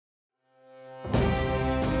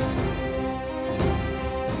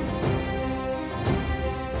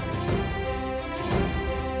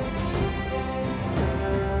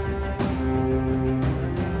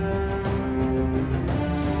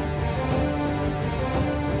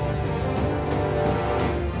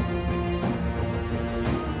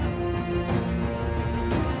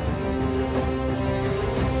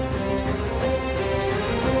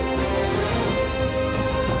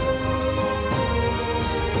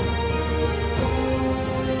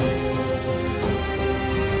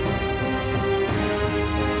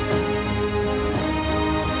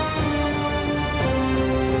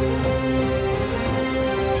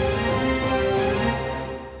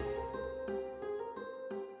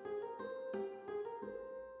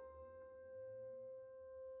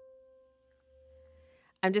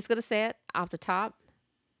I'm just gonna say it off the top.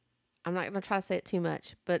 I'm not gonna try to say it too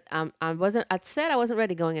much, but I said I wasn't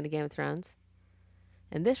ready going into Game of Thrones,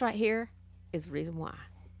 and this right here is the reason why.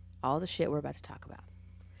 All the shit we're about to talk about.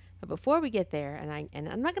 But before we get there, and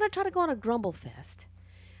I'm not gonna try to go on a grumble fest.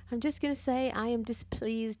 I'm just gonna say I am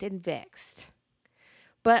displeased and vexed.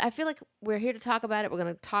 But I feel like we're here to talk about it. We're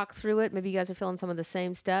gonna talk through it. Maybe you guys are feeling some of the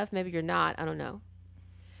same stuff. Maybe you're not. I don't know.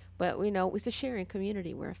 But we know it's a sharing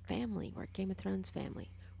community. We're a family. We're a Game of Thrones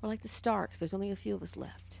family. We're like the Starks. There's only a few of us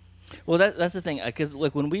left. Well, that's the thing, because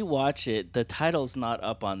like when we watch it, the title's not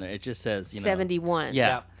up on there. It just says 71.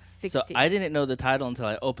 Yeah. 60. So I didn't know the title until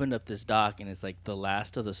I opened up this doc, and it's like The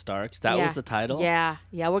Last of the Starks. That was the title. Yeah.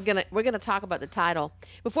 We're gonna talk about the title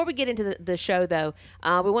before we get into the show, though.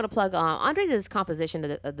 We want to plug Andre does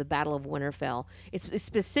composition of the Battle of Winterfell. It's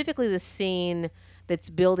specifically the scene that's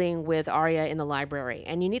building with Arya in the library,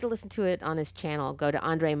 and you need to listen to it on his channel. Go to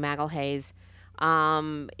Andre Magalhaes.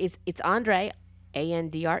 It's Andre.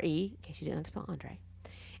 Andre, in case you didn't know how to spell Andre.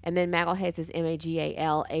 And then Magalhaes is Magalhaes.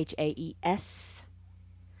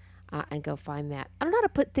 And go find that. I don't know how to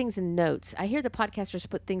put things in notes. I hear the podcasters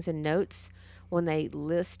put things in notes when they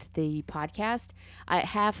list the podcast. I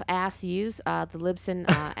half-ass use the Libsyn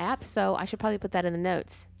app, so I should probably put that in the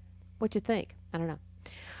notes. What you think? I don't know.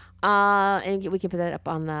 And we can put that up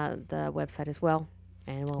on the website as well.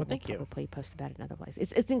 And we'll probably post about it in other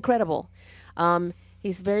places. It's incredible.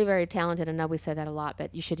 He's very, very talented. I know we say that a lot,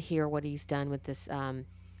 but you should hear what he's done with this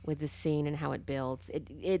scene and how it builds.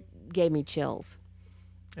 It gave me chills.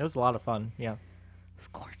 It was a lot of fun. Yeah. It was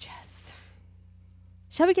gorgeous.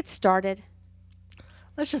 Shall we get started?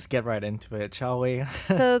 Let's just get right into it, shall we?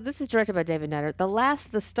 So this is directed by David Nutter. The Last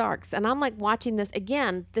of the Starks. And I'm like watching this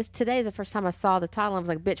again. Today is the first time I saw the title. I was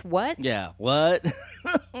like, bitch, what? Yeah, what?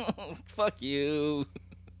 Fuck you.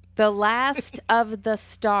 The Last of the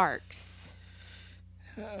Starks.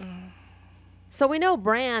 So we know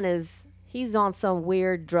Bran he's on some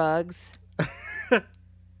weird drugs.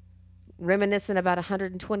 Reminiscent about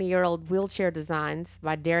 120-year-old wheelchair designs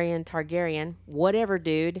by Daeron Targaryen. Whatever,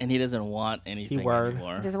 dude. And he doesn't want anything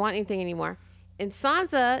anymore. He doesn't want anything anymore. And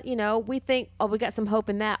Sansa, we think, we got some hope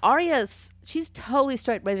in that. She's totally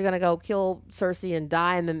straight razor going to go kill Cersei and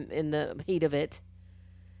die in the heat of it.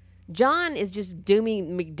 Jon is just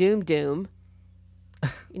dooming McDoom.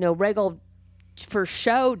 Rhaegal for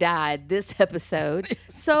show died this episode.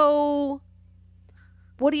 So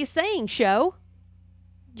what are you saying, show?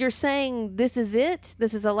 You're saying this is it?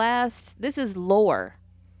 This is this is lore.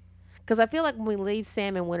 Because I feel like when we leave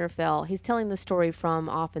Sam in Winterfell, he's telling the story from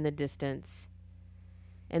off in the distance.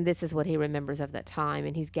 And this is what he remembers of that time.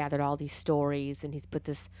 And he's gathered all these stories and he's put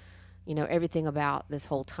this, everything about this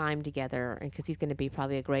whole time together. And because he's going to be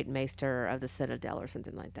probably a great maester of the Citadel or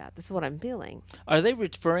something like that. This is what I'm feeling. Are they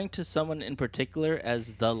referring to someone in particular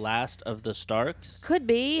as the Last of the Starks? Could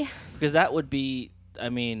be. Because that would be,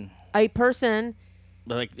 a person.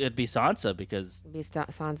 Like, it'd be Sansa because... It'd be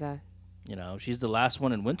Sansa. She's the last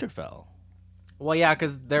one in Winterfell. Well, yeah,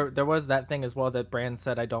 because there was that thing as well that Bran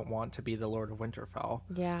said, I don't want to be the Lord of Winterfell.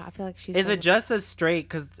 Yeah, I feel like she's... Is it just as straight,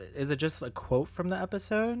 because is it just a quote from the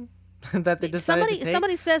episode that they decided to take?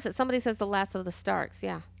 Somebody says it. Somebody says the Last of the Starks,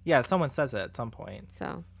 yeah. Yeah, someone says it at some point.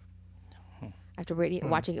 So... After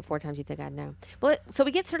watching it 4 times, you think I'd know. But so we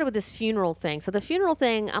get started with this funeral thing. So the funeral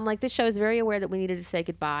thing, I'm like, this show is very aware that we needed to say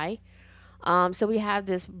goodbye. So we have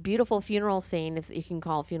this beautiful funeral scene, if you can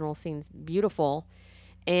call funeral scenes beautiful.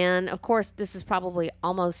 And, of course, this is probably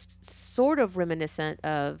almost sort of reminiscent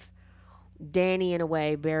of Dany, in a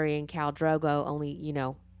way, burying Khal Drogo, only,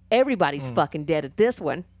 everybody's fucking dead at this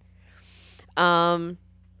one. And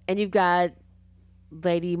you've got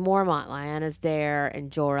Lady Mormont, Lyanna's there, and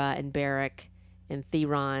Jorah, and Beric, and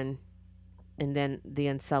Theron, and then the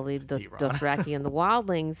Unsullied, the Dothraki, and the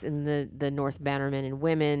Wildlings, and the North Bannermen and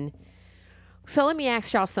women. So let me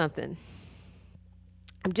ask y'all something.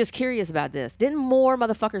 I'm just curious about this. Didn't more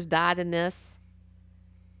motherfuckers die than this?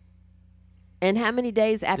 And how many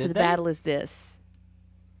days after the battle is this?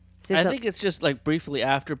 I think it's just like briefly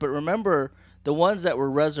after, but remember, the ones that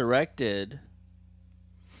were resurrected,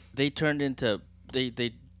 they turned into,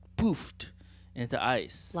 they poofed into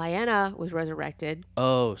ice. Lyanna was resurrected.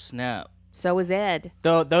 Oh, snap. So was Ed.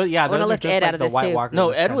 Though, yeah, those are just like the White Walker.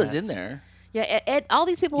 No, Ed was in there. Yeah, Ed, all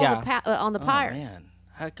these people on the pyres. Oh, man.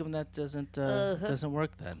 How come that doesn't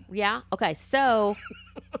work then? Yeah. Okay. So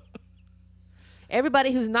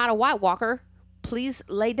everybody who's not a White Walker, please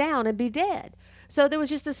lay down and be dead. So there was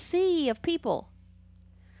just a sea of people.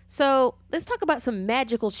 So let's talk about some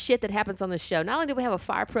magical shit that happens on the show. Not only do we have a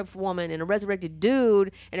fireproof woman and a resurrected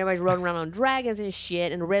dude, and everybody's rolling around on dragons and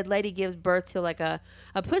shit, and a red lady gives birth to like a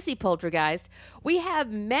pussy poltergeist, we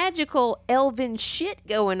have magical elven shit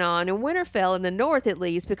going on in Winterfell, in the north at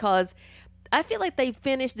least, because I feel like they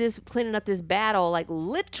finished this cleaning up this battle like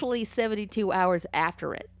literally 72 hours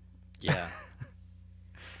after it. Yeah.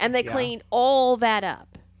 And they cleaned all that up.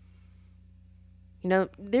 You know,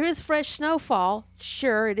 there is fresh snowfall.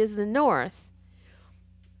 Sure, it is the north.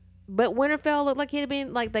 But Winterfell looked like it had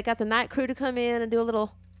been, like, they got the night crew to come in and do a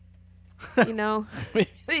little, you know.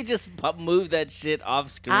 They just moved that shit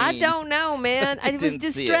off screen. I don't know, man. It was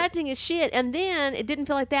Didn't see distracting as shit. And then it didn't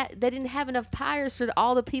feel like that. They didn't have enough pyres for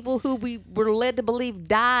all the people who we were led to believe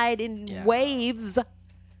died in waves.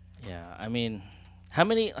 Yeah, I mean... How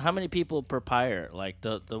many people per pyre? Like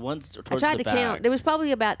the ones towards the back? I tried to count. There was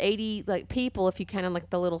probably about 80 like people if you count like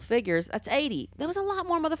the little figures. That's 80. There was a lot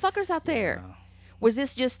more motherfuckers out there. Yeah. Was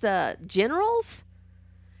this just the generals?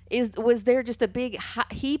 Was there just a big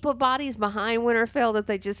heap of bodies behind Winterfell that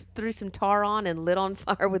they just threw some tar on and lit on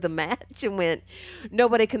fire with a match and went,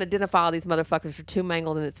 nobody can identify all these motherfuckers are too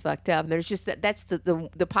mangled and it's fucked up. And there's just that's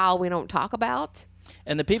the pile we don't talk about.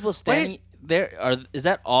 And the people standing there is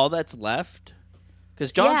that all that's left?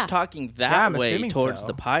 Because John's talking that way towards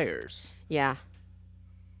the pyres. Yeah.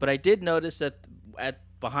 But I did notice that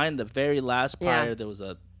behind the very last pyre there was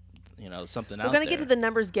something out there. We're gonna get to the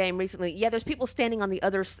numbers game recently. Yeah, there's people standing on the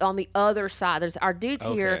other side. There's our dudes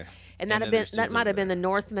here, and that might have been the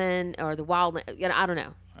Northmen or the Wildland. I don't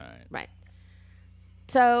know. Right.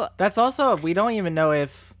 So that's also, we don't even know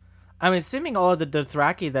if, I'm assuming all of the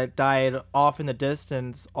Dothraki that died off in the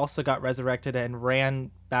distance also got resurrected and ran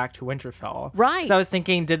back to Winterfell. Right. So I was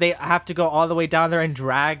thinking, did they have to go all the way down there and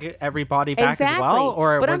drag everybody back as well?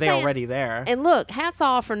 Or were they already there? And look, hats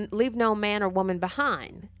off for leave no man or woman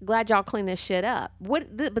behind. Glad y'all cleaned this shit up.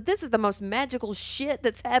 But this is the most magical shit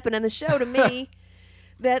that's happened in the show to me.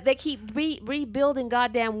 That they keep rebuilding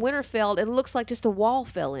goddamn Winterfell, and it looks like just a wall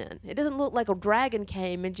fell in. It doesn't look like a dragon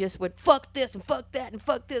came and just went, fuck this and fuck that and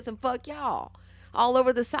fuck this and fuck y'all, all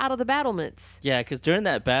over the side of the battlements. Yeah, because during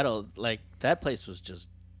that battle, like, that place was just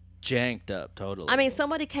janked up totally. I mean,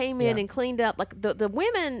 somebody came in and cleaned up. Like, the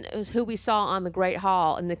women who we saw on the Great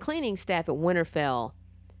Hall and the cleaning staff at Winterfell,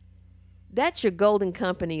 that's your golden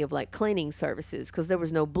company of, like, cleaning services, because there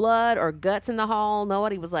was no blood or guts in the hall.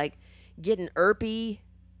 Nobody was, like, getting irpy.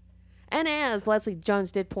 And as Leslie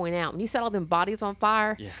Jones did point out, when you set all them bodies on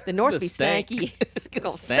fire, the North be stanky. It's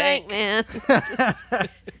gonna stank, man.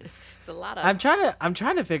 It's a lot of. I'm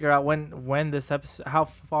trying to figure out when this episode, how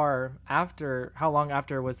long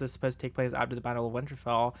after was this supposed to take place after the Battle of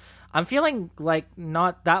Winterfell? I'm feeling like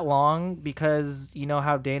not that long, because you know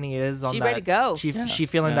how Dany is on she that. Ready to go. She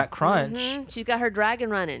feeling that crunch. Mm-hmm. She's got her dragon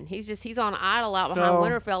running. He's on idle out behind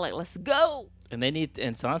Winterfell. Like, let's go. And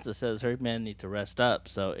and Sansa says her men need to rest up,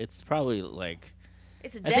 so it's probably like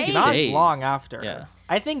it's not days. Long after. Yeah.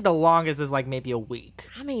 I think the longest is like maybe a week.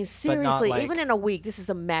 I mean, seriously, even in a week, this is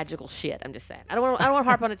some magical shit. I'm just saying. I don't want to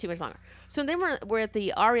harp on it too much longer. So then we're at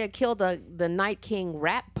the Arya killed the Night King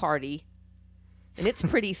rap party, and it's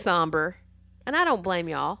pretty somber, and I don't blame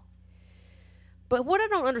y'all. But what I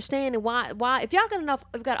don't understand and why if y'all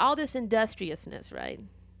got all this industriousness, right?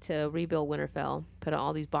 To rebuild Winterfell, put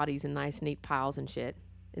all these bodies in nice, neat piles and shit.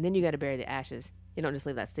 And then you got to bury the ashes. You don't just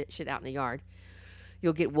leave that shit out in the yard.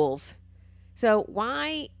 You'll get wolves. So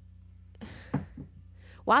why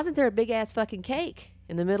isn't there a big-ass fucking cake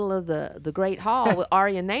in the middle of the Great Hall with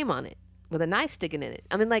Arya's name on it, with a knife sticking in it?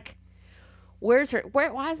 I mean, like, why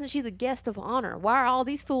isn't she the guest of honor? Why are all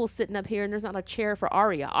these fools sitting up here and there's not a chair for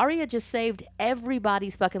Arya? Arya just saved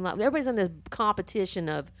everybody's fucking life. Everybody's in this competition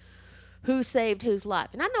of who saved whose life.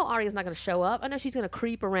 And I know Arya's not going to show up. I know she's going to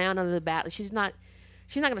creep around under the battle. She's not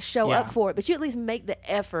going to show up for it. But you at least make the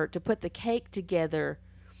effort to put the cake together,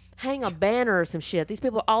 hang a banner or some shit. These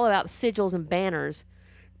people are all about sigils and banners.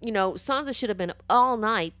 You know, Sansa should have been up all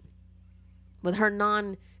night with her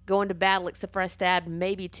going to battle, except for I stabbed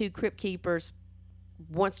maybe 2 crypt keepers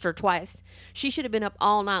once or twice. She should have been up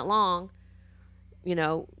all night long, you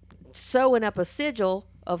know, sewing up a sigil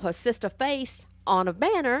of her sister face on a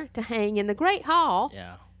banner to hang in the Great Hall.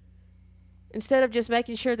 Yeah. Instead of just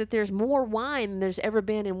making sure that there's more wine than there's ever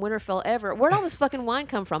been in Winterfell ever. Where'd all this fucking wine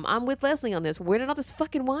come from? I'm with Leslie on this. Where did all this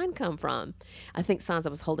fucking wine come from? I think Sansa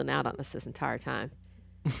was holding out on us this entire time.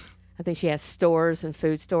 I think she has stores and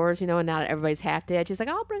food stores, you know, and now that everybody's half dead, she's like,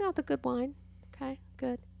 I'll bring out the good wine. Okay,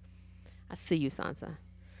 good. I see you, Sansa.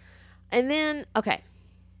 And then, okay.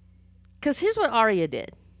 Because here's what Arya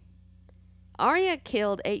did. Arya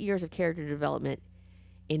killed 8 years of character development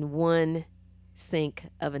in one sink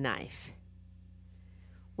of a knife.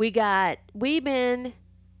 We've been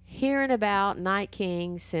hearing about Night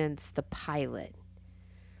King since the pilot.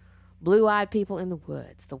 Blue-eyed people in the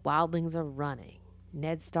woods. The wildlings are running.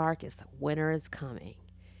 Ned Stark is the winter is coming.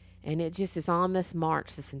 And it just is on this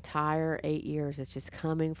march this entire 8 years. It's just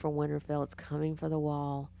coming for Winterfell. It's coming for the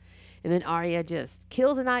Wall. And then Arya just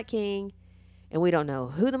kills the Night King. And we don't know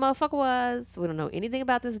who the motherfucker was. We don't know anything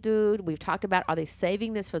about this dude. We've talked about, are they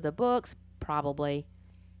saving this for the books? Probably.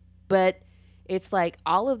 But it's like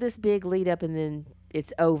all of this big lead up and then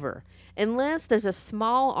it's over. Unless there's a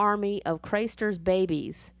small army of Craster's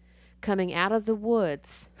babies coming out of the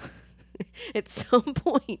woods at some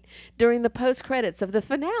point during the post credits of the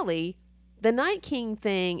finale, the Night King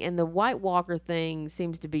thing and the White Walker thing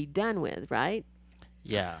seems to be done with, right?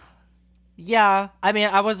 Yeah. Yeah. I mean,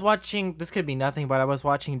 I was watching, this could be nothing, but I was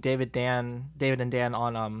watching David and Dan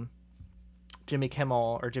on Jimmy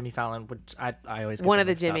Kimmel or Jimmy Fallon, which I always get one of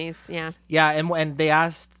the mixed up. Jimmys, yeah. Yeah, and they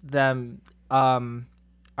asked them,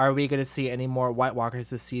 are we going to see any more White Walkers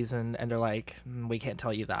this season? And they're like, we can't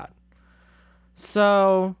tell you that.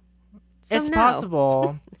 So it's no.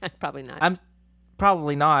 possible. Probably not. I'm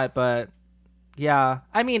probably not, but yeah.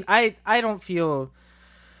 I mean, I don't feel.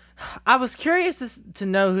 I was curious to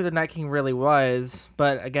know who the Night King really was,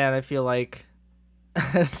 but again, I feel like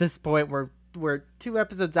at this point we're 2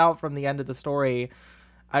 episodes out from the end of the story.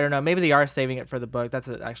 I don't know. Maybe they are saving it for the book. That's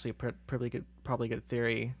actually a probably good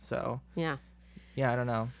theory. So yeah, I don't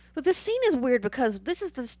know. But this scene is weird because this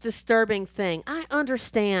is this disturbing thing. I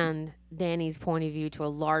understand Dany's point of view to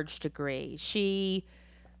a large degree. She's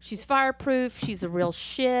fireproof. She's a real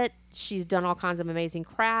shit. She's done all kinds of amazing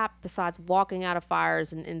crap besides walking out of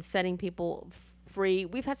fires and setting people free.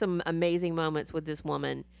 We've had some amazing moments with this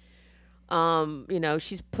woman.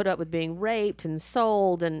 She's put up with being raped and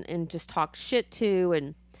sold and just talked shit to,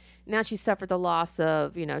 and now she suffered the loss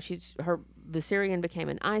of, her Viserion became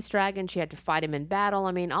an ice dragon. She had to fight him in battle.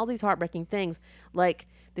 I mean, all these heartbreaking things like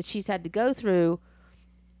that she's had to go through.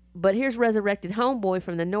 But here's resurrected homeboy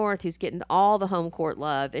from the north who's getting all the home court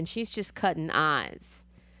love, and she's just cutting eyes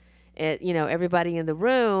at, everybody in the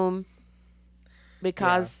room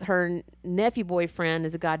because her nephew boyfriend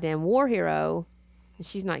is a goddamn war hero, and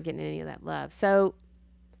she's not getting any of that love. So,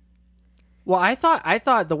 well, I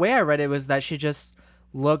thought the way I read it was that she just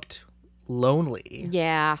looked lonely.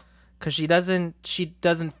 Yeah. Because she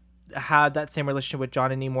doesn't have that same relationship with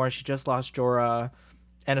Jon anymore. She just lost Jorah.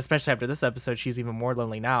 And especially after this episode, she's even more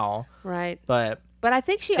lonely now. Right. But I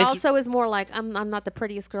think she also is more like, I'm not the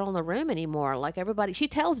prettiest girl in the room anymore. Like everybody, she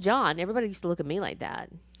tells Jon, everybody used to look at me like that.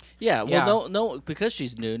 Yeah, well, no, because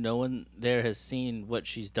she's new, no one there has seen what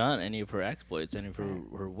she's done, any of her exploits, any of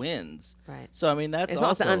her wins. Right. So, I mean, that's it's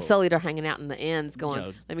also... It's not the Unsullied are hanging out in the ends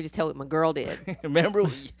going, let me just tell you what my girl did. Remember,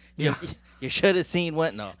 you should have seen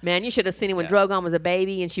what... No. Man, you should have seen it when Drogon was a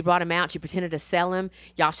baby and she brought him out. She pretended to sell him.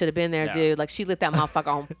 Y'all should have been there, dude. Like, she lit that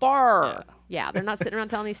motherfucker on fire. Yeah, they're not sitting around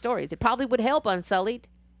telling these stories. It probably would help Unsullied.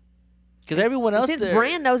 Because everyone else since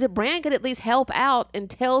Bran knows it, Bran could at least help out and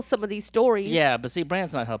tell some of these stories. Yeah, but see,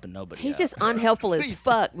 Bran's not helping nobody. He's just unhelpful as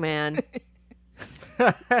fuck, man.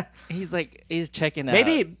 He's checking out.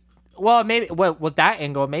 Maybe with that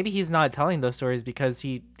angle, maybe he's not telling those stories because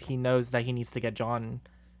he knows that he needs to get Jon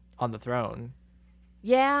on the throne.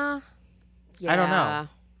 Yeah. I don't know.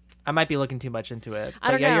 I might be looking too much into it.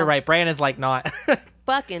 I don't know. You're right. Bran is like not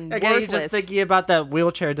fucking worthless. You're just thinking about that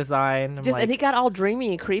wheelchair design. And he got all dreamy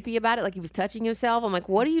and creepy about it, like he was touching himself. I'm like,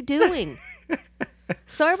 what are you doing?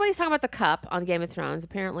 So everybody's talking about the cup on Game of Thrones.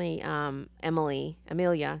 Apparently, Amelia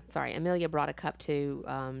brought a cup to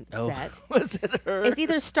set. Was it her? It's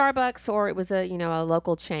either Starbucks or it was a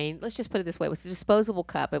local chain. Let's just put it this way: it was a disposable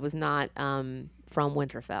cup. It was not from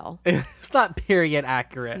Winterfell. It's not period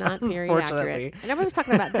accurate. It's not period accurate. And everybody was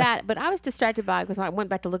talking about that, but I was distracted by it because I went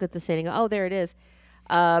back to look at the scene and go, oh, there it is.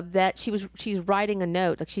 That she's writing a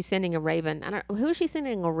note, like she's sending a raven. Who is she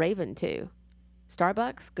sending a raven to?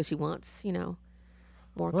 Starbucks, because she wants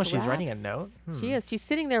more. Well, she's writing a note. She is. She's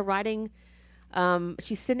sitting there writing.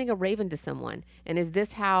 She's sending a raven to someone. And is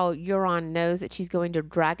this how Euron knows that she's going to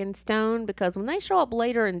Dragonstone? Because when they show up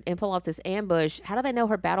later and pull off this ambush, how do they know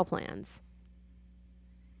her battle plans?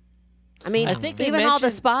 I mean, even all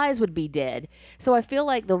the spies would be dead. So I feel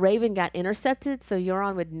like the raven got intercepted, so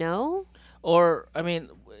Euron would know. Or I mean,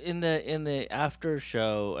 in the after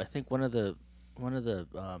show, I think one of the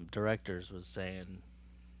directors was saying,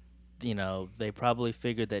 they probably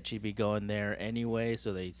figured that she'd be going there anyway,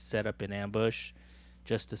 so they set up an ambush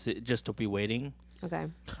just to be waiting. Okay.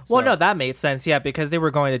 Well, no, that made sense. Yeah, because they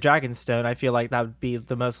were going to Dragonstone. I feel like that would be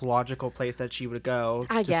the most logical place that she would go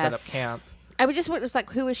to set up camp. I would just was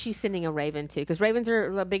like, who is she sending a raven to? Because ravens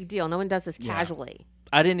are a big deal. No one does this casually.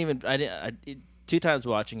 I didn't. 2 times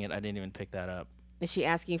watching it, I didn't even pick that up. Is she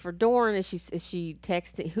asking for Dorn? Is she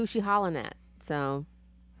texting? Who's she hollering at? So,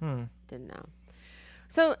 didn't know.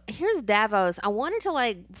 So here's Davos. I wanted to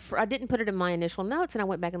I didn't put it in my initial notes, and I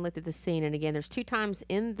went back and looked at the scene. And again, there's 2 times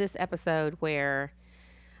in this episode where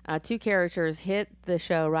 2 characters hit the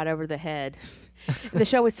show right over the head. The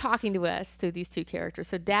show is talking to us through these 2 characters.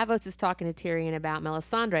 So Davos is talking to Tyrion about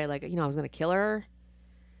Melisandre, like, I was going to kill her,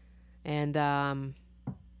 and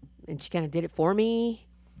she kind of did it for me.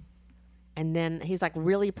 And then he's like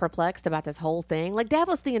really perplexed about this whole thing. Like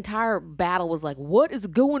Davos, the entire battle was like, "What is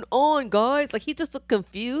going on, guys?" Like he just looked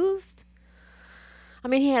confused. I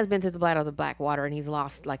mean, he has been through the Battle of the Blackwater, and he's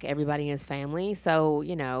lost like everybody in his family. So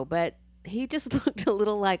but he just looked a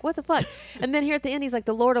little like, "What the fuck?" And then here at the end, he's like,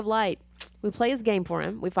 "The Lord of Light." We play his game for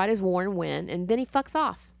him. We fight his war and win, and then he fucks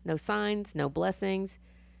off. No signs, no blessings.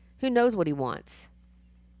 Who knows what he wants?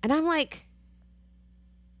 And I'm like,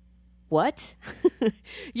 what?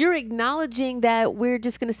 You're acknowledging that we're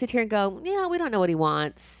just going to sit here and go, yeah, we don't know what he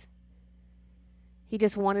wants. He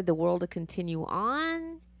just wanted the world to continue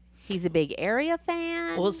on. He's a big Arya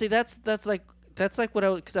fan. Well, see, that's like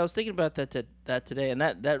what because I was thinking about that today, and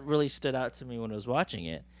that really stood out to me when I was watching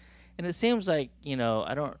it. And it seems like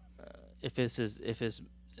I don't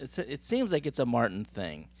it seems like it's a Martin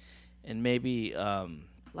thing, and maybe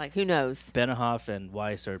like who knows? Benioff and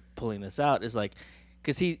Weiss are pulling this out is like.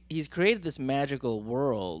 Because he's created this magical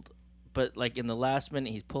world, but like in the last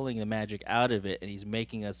minute, he's pulling the magic out of it, and he's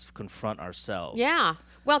making us confront ourselves. Yeah.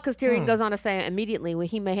 Well, because Tyrion goes on to say immediately,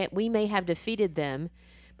 we may have defeated them,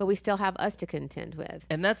 but we still have us to contend with.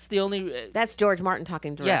 And that's the only... that's George Martin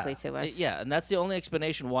talking directly to us. Yeah, and that's the only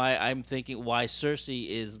explanation why I'm thinking why Cersei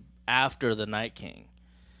is after the Night King.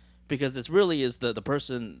 Because it really is the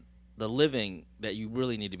person, the living, that you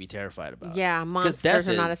really need to be terrified about. Yeah, monsters death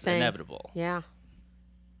are not a is thing. Inevitable. Yeah.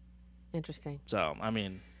 Interesting. So, I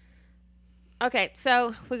mean... Okay,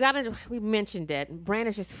 so we mentioned it. Bran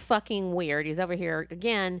is just fucking weird. He's over here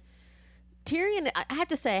again. Tyrion, I have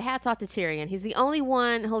to say, hats off to Tyrion. He's the only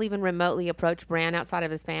one who'll even remotely approach Bran outside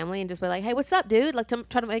of his family and just be like, hey, what's up, dude? Like,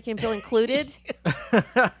 try to make him feel included.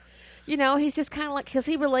 He's just kind of like, because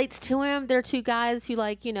he relates to him. They're 2 guys who,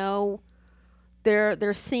 like,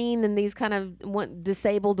 they're seen in these kind of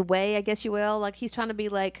disabled way, I guess you will. Like, he's trying to be,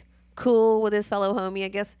 like, cool with his fellow homie, I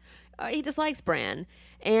guess. He just likes Bran.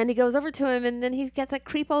 And he goes over to him, and then he's got that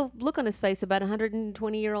creepo look on his face about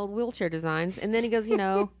 120-year-old wheelchair designs. And then he goes,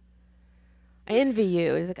 I envy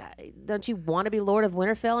you. He's like, don't you want to be Lord of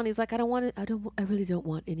Winterfell? And he's like, I really don't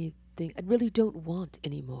want anything. I really don't want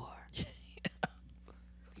any more.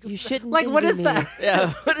 You shouldn't. Like, what is me. that?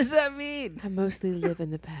 Yeah, what does that mean? I mostly live in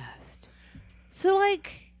the past. So,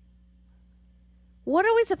 like, what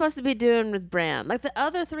are we supposed to be doing with Bran? Like the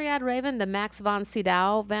other 3-eyed raven, the Max von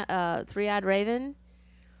Sydow 3-eyed raven,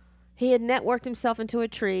 he had networked himself into a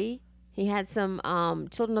tree. He had some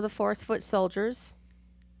Children of the Forest foot soldiers.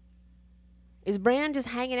 Is Bran just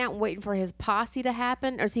hanging out and waiting for his posse to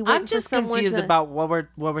happen, or is he waiting I'm just for someone confused to... about what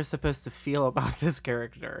we're supposed to feel about this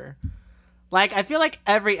character. Like, I feel like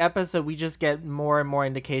every episode we just get more and more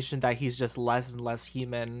indication that he's just less and less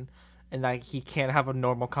human, and that he can't have a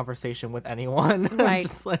normal conversation with anyone. Right.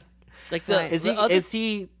 Just like Right. is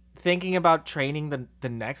he thinking about training the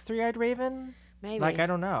next 3-eyed raven? Maybe. Like, I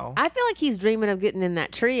don't know. I feel like he's dreaming of getting in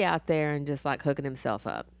that tree out there and just like hooking himself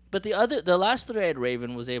up. But the last 3-eyed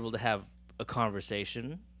raven was able to have a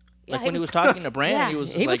conversation. Yeah, Like when he was talking to Bran, Yeah, he was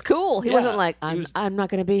just he was like, cool. He yeah, wasn't like, he was- I'm not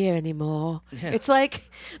going to be here anymore. Yeah. It's like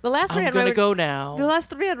the last I'm 3-eyed gonna raven. go now. The last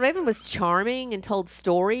 3-eyed raven was charming and told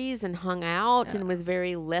stories and hung out Yeah. and was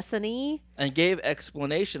very lesson-y. And gave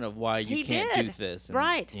explanation of why you He can't do did. this. And,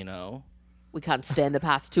 Right. We can't stay in the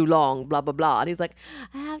past too long, blah, blah, blah. And he's like,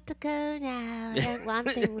 I have to go now. I don't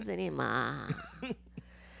want things anymore.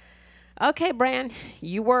 Okay, Bran,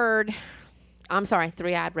 you word. I'm sorry,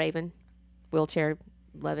 3-eyed raven,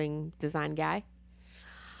 wheelchair-loving design guy.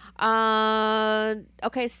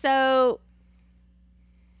 Okay, so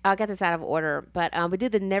I'll get this out of order, but we do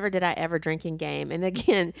the Never Did I Ever drinking game. And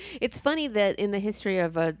again, it's funny that in the history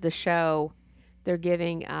of the show, they're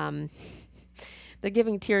giving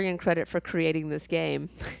Tyrion credit for creating this game.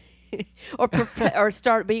 or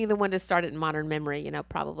start being the one to start it in modern memory,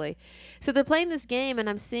 probably. So they're playing this game, and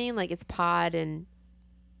I'm seeing like it's Pod and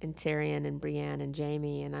Tyrion and Brienne and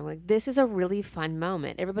Jaime, and I'm like, this is a really fun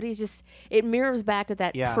moment. Everybody's just, it mirrors back to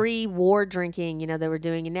that pre-war drinking, they were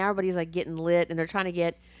doing, and now everybody's like getting lit, and they're trying to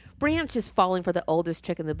get, Brienne's just falling for the oldest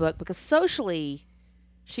trick in the book because socially,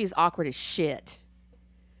 she's awkward as shit.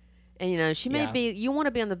 And she may Yeah. be. You want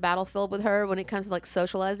to be on the battlefield with her when it comes to like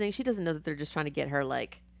socializing. She doesn't know that they're just trying to get her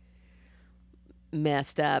like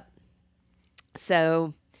messed up.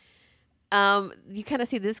 So, you kind of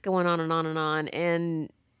see this going on and on and on, and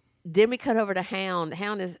then we cut over to Hound.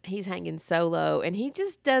 He's hanging solo, and he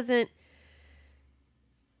just doesn't.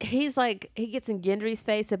 He's like, he gets in Gendry's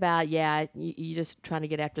face about, yeah, you just trying to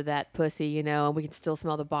get after that pussy, and we can still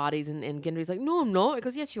smell the bodies. And Gendry's like, no, I'm not.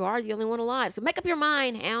 Because, yes, you are the only one alive. So make up your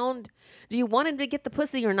mind, Hound. Do you want him to get the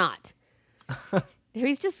pussy or not?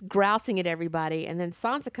 He's just grousing at everybody. And then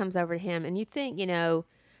Sansa comes over to him. And you think,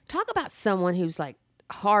 talk about someone who's like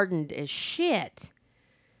hardened as shit.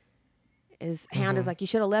 Hound is like, you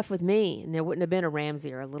should have left with me, and there wouldn't have been a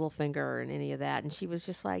Ramsay or a Littlefinger or any of that. And she was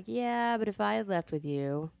just like, yeah, but if I had left with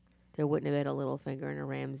you, there wouldn't have been a Littlefinger and a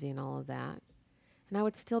Ramsay and all of that. And I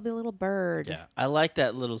would still be a little bird. Yeah, I like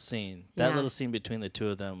that little scene. That Yeah. little scene between the two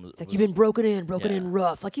of them. It's like, you've been broken in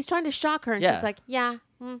rough. Like, he's trying to shock her, and Yeah. she's like, yeah.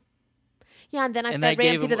 Yeah, and then I and fed that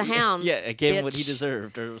gave Ramsay to him, the hounds. Yeah, it gave him what he bitch.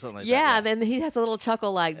 deserved or something like Yeah, that. and then he has a little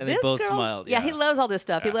chuckle like, And they this both girl's... smiled, Yeah, yeah. he loves all this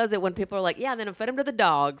stuff. He Yeah. loves it when people are like, yeah, and then I fed him to the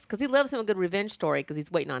dogs, because he loves him a good revenge story, because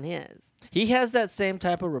he's waiting on his. He has that same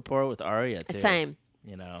type of rapport with Arya too. Same.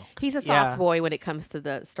 He's a soft Yeah. boy when it comes to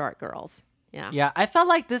the Stark girls. Yeah. Yeah, I felt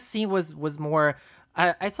like this scene was more.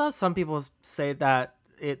 I saw some people say that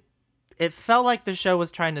it felt like the show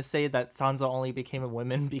was trying to say that Sansa only became a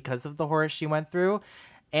woman because of the horror she went through,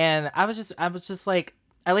 and I was just like,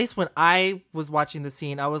 at least when I was watching the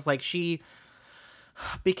scene, I was like, she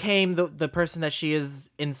became the person that she is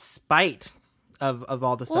in spite of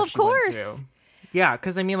all the stuff Well, of she went course. through. Yeah,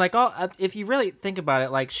 because I mean, like, if you really think about it,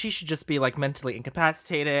 like, she should just be like mentally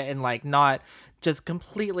incapacitated and like not just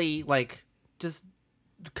completely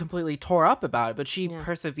tore up about it. But she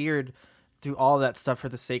persevered through all that stuff for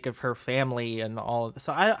the sake of her family and all of this.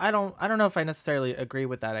 So I don't know if I necessarily agree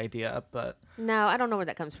with that idea, but No, I don't know where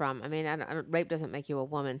that comes from. I mean, rape doesn't make you a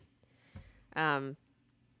woman. and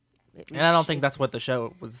I don't think that's what the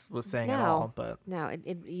show was saying at all. But No,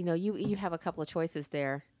 you have a couple of choices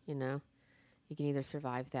there. You can either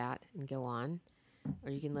survive that and go on, or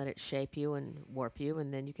you can let it shape you and warp you,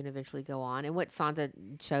 and then you can eventually go on. And what Sansa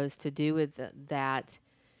chose to do with that,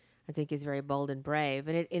 I think, is very bold and brave,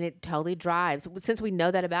 and it totally drives. Since we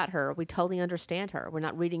know that about her, we totally understand her. We're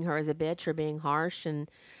not reading her as a bitch or being harsh, and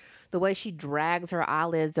the way she drags her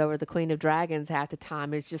eyelids over the Queen of Dragons half the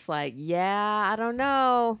time is just like, yeah, I don't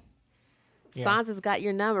know. Yeah. Sansa's got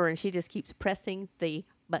your number, and she just keeps pressing the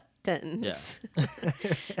buttons.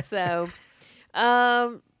 Yeah.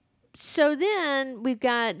 So then we've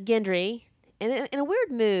got Gendry, and in a weird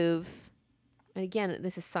move, and again,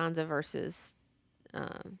 this is Sansa versus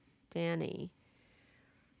Dany.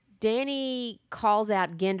 Dany calls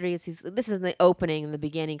out Gendry this is in the opening, in the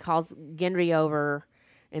beginning, calls Gendry over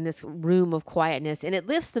in this room of quietness, and it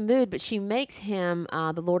lifts the mood, but she makes him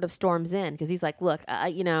the Lord of Storm's End, because he's like, look,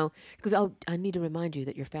 because, oh, I need to remind you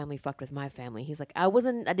that your family fucked with my family. He's like, I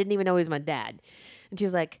didn't even know he was my dad. And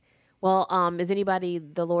she's like, well, is anybody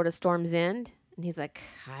the Lord of Storm's End? And he's like,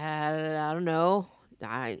 I don't know.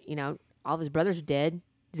 All of his brothers are dead.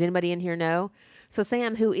 Does anybody in here know? So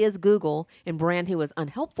Sam, who is Google, and Bran, who is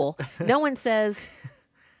unhelpful, no one says,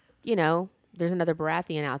 there's another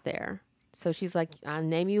Baratheon out there. So she's like, I'll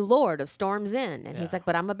name you Lord of Storm's End. And he's like,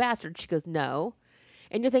 but I'm a bastard. She goes, no.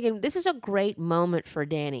 And you're thinking, this is a great moment for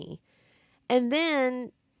Dany. And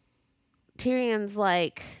then Tyrion's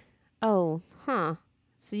like, oh, huh.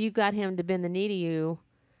 So you got him to bend the knee to you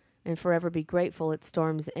and forever be grateful at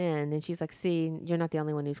Storm's End. And she's like, see, you're not the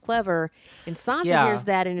only one who's clever. And Sansa hears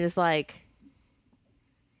that and is like,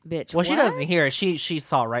 bitch, well, what? she doesn't hear it. She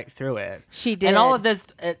saw right through it. She did. And all of this,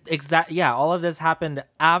 all of this happened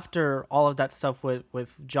after all of that stuff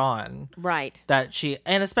with Jon. Right.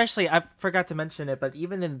 And especially, I forgot to mention it, but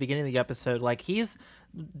even in the beginning of the episode, like, he's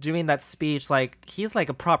doing that speech, like, he's like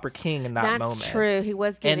a proper king in that moment. That's true. He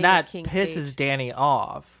was giving and that a king pisses speech. Danny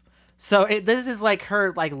off. So this is like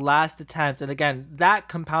her like last attempt, and again, that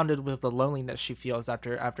compounded with the loneliness she feels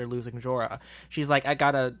after losing Jorah. She's like, I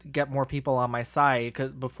gotta get more people on my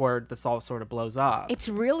side before this all sort of blows up. It's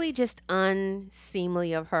really just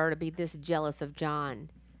unseemly of her to be this jealous of Jon.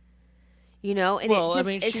 And Well, it's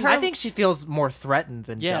I mean, it's she- her. I think she feels more threatened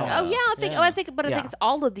than Yeah. jealous. Oh yeah, I think Yeah. it's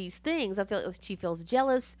all of these things. I feel she feels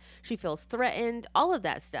jealous, she feels threatened, all of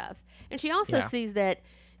that stuff, and she also Yeah. sees that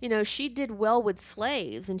she did well with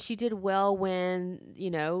slaves, and she did well when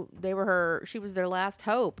they were she was their last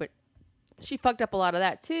hope, but she fucked up a lot of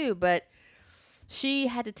that too. But she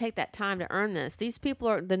had to take that time to earn this. These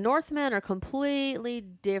people the Northmen are completely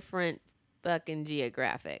different, fucking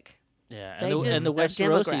geographic. Yeah, They and the just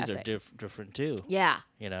Westeroses are demographic. different too. Yeah,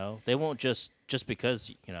 You know, they won't just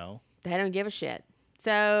because they don't give a shit.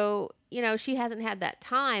 So, she hasn't had that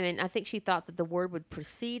time, and I think she thought that the word would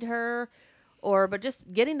precede her, but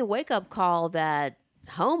just getting the wake up call that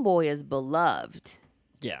homeboy is beloved,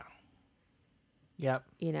 Yeah. Yep.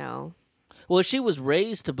 Well, she was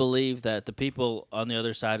raised to believe that the people on the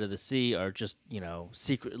other side of the sea are just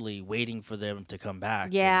secretly waiting for them to come back.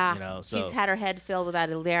 Yeah, and, so she's had her head filled with that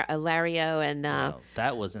Ilario and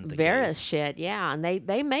that wasn't the Varys case. shit. Yeah, and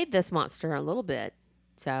they made this monster a little bit.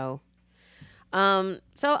 So,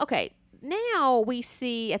 okay, now we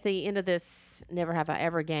see at the end of this Never Have I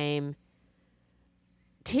Ever game,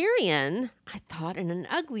 Tyrion, I thought in an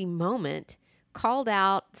ugly moment, called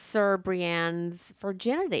out Sir Brienne's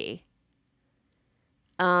virginity.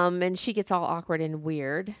 And she gets all awkward and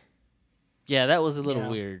weird. Yeah, that was a little Yeah.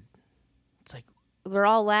 weird. It's like, They're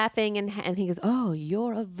all laughing, and he goes, "Oh,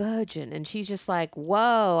 you're a virgin," and she's just like,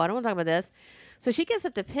 "Whoa, I don't want to talk about this." So she gets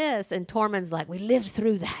up to piss, and Tormund's like, "We lived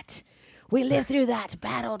through that. We lived through that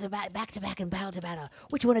battle to back to back and battle to battle.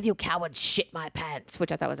 Which one of you cowards shit my pants?"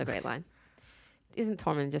 Which I thought was a great line. Isn't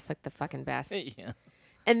Tormund just like the fucking best? yeah.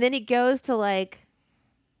 And then he goes to like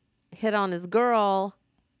hit on his girl,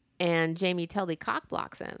 and Jamie Tully cock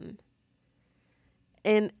blocks him.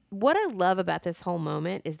 And what I love about this whole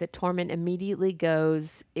moment is that Tormund immediately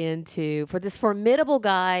goes for this formidable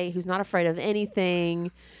guy who's not afraid of anything,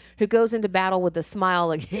 who goes into battle with a smile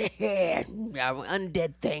like, yeah,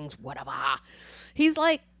 undead things, whatever. He's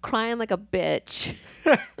like crying like a bitch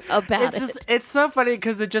about It's so funny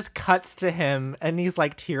because it just cuts to him and he's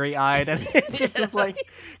like teary eyed and it's just like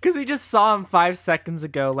because he just saw him 5 seconds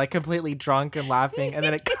ago like completely drunk and laughing and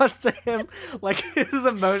then it cuts to him like his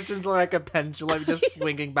emotions are like a pendulum just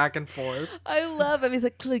swinging back and forth. I love him. He's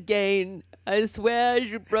like, Clegane, I swear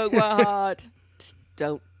you broke my heart. Just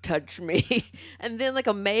don't touch me. And then like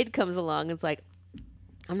a maid comes along and it's like,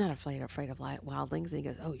 I'm not afraid of wildlings. And he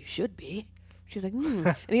goes, oh, you should be. She's like,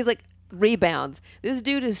 And he's like, rebounds. This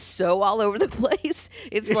dude is so all over the place.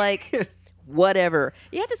 It's like, whatever.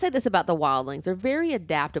 You have to say this about the wildlings. They're very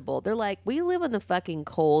adaptable. They're like, we live in the fucking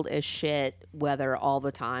cold as shit weather all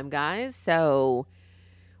the time, guys. So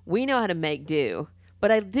we know how to make do.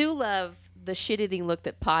 But I do love the shit-eating look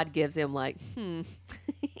that Pod gives him, like,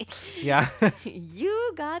 Yeah.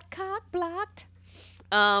 you got cock blocked.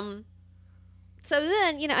 So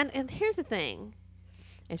then, and here's the thing.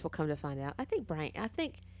 As we'll come to find out. I think,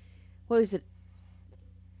 what is it?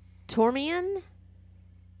 Tormund?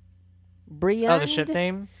 Brienne? Oh, the ship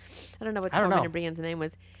name? I don't know what I don't Tormund know. and Brienne's name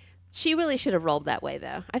was. She really should have rolled that way,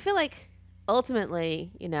 though. I feel like,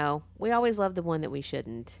 ultimately, we always love the one that we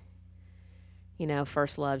shouldn't.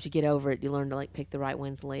 First loves. You get over it. You learn to, like, pick the right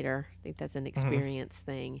ones later. I think that's an experience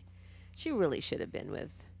thing. She really should have been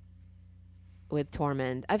with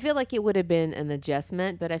Tormund. I feel like it would have been an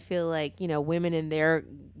adjustment, but I feel like, women in their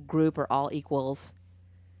group are all equals.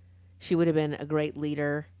 She would have been a great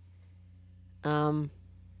leader. I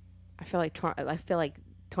feel like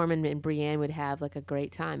Tormund and Brienne would have like a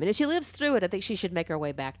great time. And if she lives through it, I think she should make her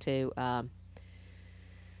way back to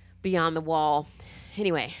Beyond the Wall.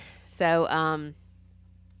 Anyway, so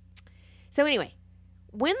anyway,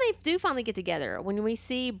 when they do finally get together, when we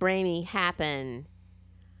see Braimy happen,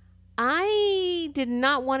 I did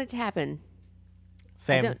not want it to happen.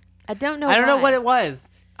 Same. I don't know. I don't know why. what it was.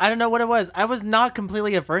 I was not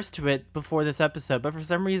completely averse to it before this episode, but for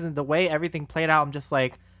some reason, the way everything played out, I'm just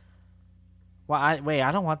like, well, I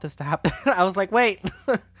don't want this to happen. I was like, wait.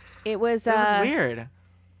 It was weird.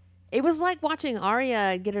 It was like watching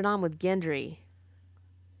Arya get it on with Gendry.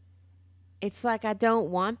 It's like, I don't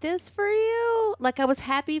want this for you. Like, I was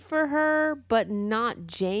happy for her, but not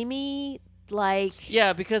Jamie. Like,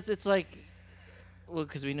 Yeah, because it's like, well,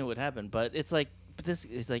 because we knew what happened, but it's like,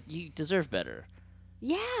 it's like you deserve better,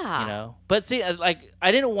 yeah. But see, like,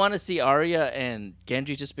 I didn't want to see Arya and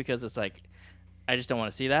Gendry just because it's like, I just don't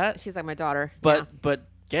want to see that. She's like my daughter. But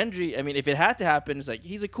Gendry, I mean, if it had to happen, it's like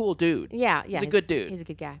he's a cool dude. yeah. He's a good dude. He's a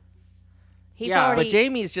good guy. He's Yeah, already. But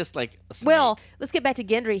Jamie's just like a snake. Well, let's get back to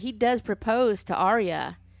Gendry. He does propose to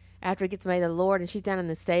Arya after he gets made the Lord, and she's down in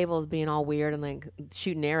the stables being all weird and like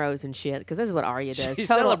shooting arrows and shit. Because this is what Arya does. She's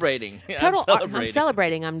Total- celebrating. Yeah, Total, I'm I'm celebrating.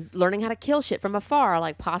 celebrating. I'm learning how to kill shit from afar,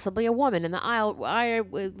 like possibly a woman in the aisle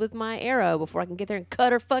with my arrow before I can get there and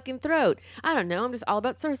cut her fucking throat. I don't know. I'm just all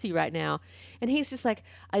about Cersei right now. And he's just like,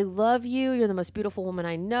 I love you. You're the most beautiful woman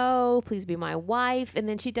I know. Please be my wife. And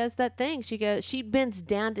then she does that thing. She bends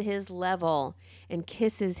down to his level and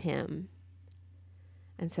kisses him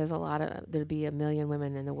and says there'd be a million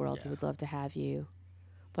women in the world who would love to have you.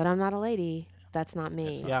 But I'm not a lady. that's not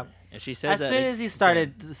me. Yeah. And she says As that soon as he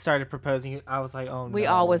again. started proposing, I was like, oh no. We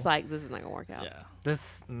all was like, this is not gonna work out. Yeah.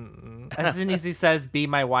 This. As soon as he says, "Be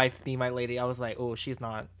my wife, be my lady," I was like, oh, she's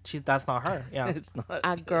not. That's not her. Yeah. It's not.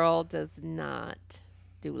 A girl does not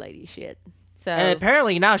do lady shit. So And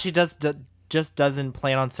apparently now she just doesn't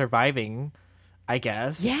plan on surviving, I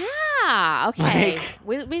guess. yeah, okay. Like-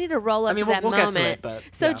 we need to roll up I mean, to that we'll get moment. to it, but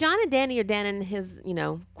So yeah. John and Danny are down in his,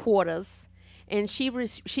 quarters, and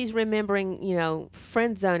she's remembering,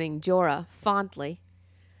 friend zoning Jorah fondly.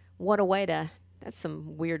 What a way to. That's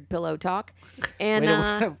some weird pillow talk.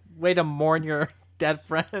 And way to mourn your dead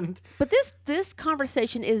friend. but this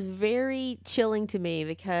conversation is very chilling to me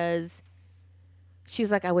because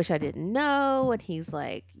she's like, I wish I didn't know, and he's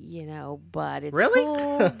like, but it's Really?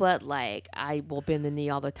 cool, but like I will bend the knee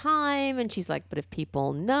all the time, and she's like, but if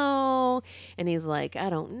people know, and he's like, I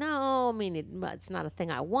don't know, I mean it's not a thing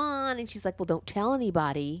I want, and she's like, well, don't tell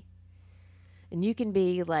anybody, and you can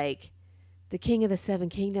be like the king of the seven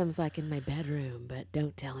kingdoms, like in my bedroom, but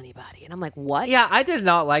don't tell anybody. And I'm like, what? Yeah, I did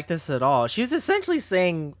not like this at all. She was essentially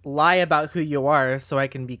saying, lie about who you are so I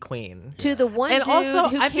can be queen. To the one And dude also,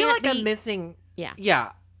 who I feel can't like be, I'm missing. Yeah.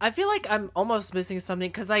 Yeah. I feel like I'm almost missing something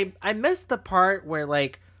because I missed the part where,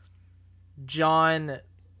 like, John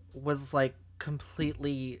was, like,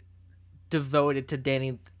 completely devoted to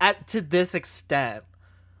Danny to this extent.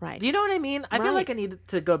 right. Do you know what I mean? I feel like I Right. need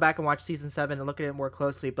to go back and watch season 7 and look at it more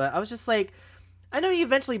closely, but I was just like, I know he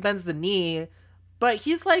eventually bends the knee, but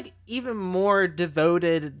he's like even more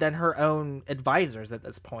devoted than her own advisors at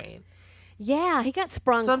this point. Yeah, he got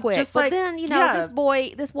sprung So I'm quick. just But like, then, yeah.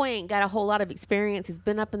 this boy ain't got a whole lot of experience. He's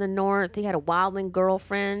been up in the north. He had a wildling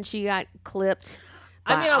girlfriend. She got clipped.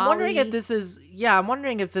 I by mean, I'm wondering Ollie. if this is I'm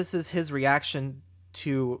wondering if this is his reaction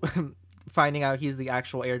to finding out he's the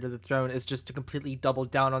actual heir to the throne is just to completely double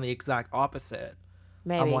down on the exact opposite.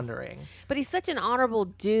 Maybe. I'm wondering. But he's such an honorable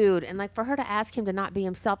dude, and like for her to ask him to not be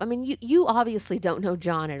himself. I mean, you obviously don't know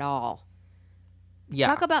John at all. Yeah.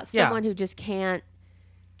 Talk about Yeah. someone who just can't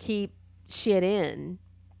keep shit in.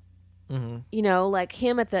 Mm-hmm. Like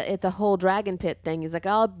him at the whole dragon pit thing. He's like,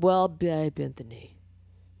 oh well, I bent the knee.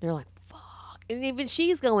 They're like, fuck, and even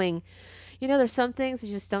she's going, there's some things you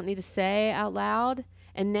just don't need to say out loud.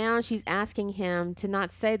 And now she's asking him to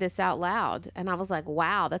not say this out loud. And I was like,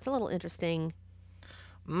 wow, that's a little interesting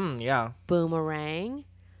Yeah. boomerang.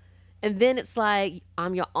 And then it's like,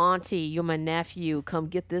 I'm your auntie, you're my nephew, come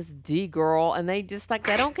get this D girl. And they just like,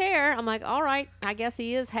 they don't care. I'm like, all right, I guess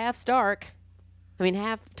he is half Stark. I mean,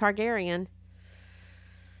 half Targaryen.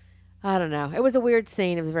 I don't know. It was a weird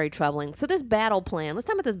scene. It was very troubling. So this battle plan, let's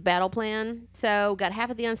talk about this battle plan. So got half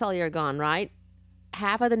of the Unsullied are gone, right?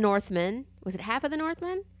 Half of the Northmen. Was it half of the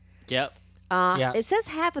Northmen? Yep. Yeah. It says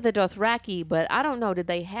half of the Dothraki, but I don't know. Did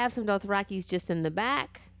they have some Dothrakis just in the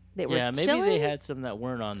back? They were Yeah, maybe chilling? they had some that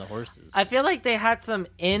weren't on the horses. I feel like they had some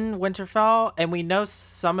in Winterfell, and we know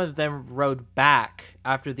some of them rode back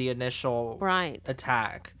after the initial Right.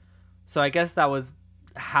 attack. So I guess that was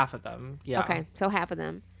half of them. Yeah. Okay, so half of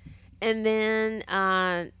them. And then,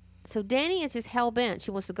 so Dany is just hell bent.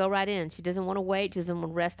 She wants to go right in. She doesn't want to wait. She doesn't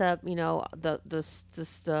want to rest up,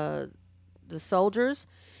 the soldiers.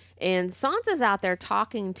 And Sansa's out there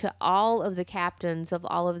talking to all of the captains of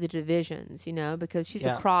all of the divisions, because she's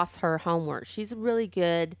Yeah. across her homework. She's really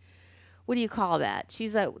good. What do you call that?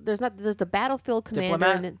 She's there's the battlefield commander,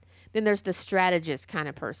 Diplomat? and then there's the strategist kind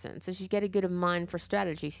of person. So she's got a good mind for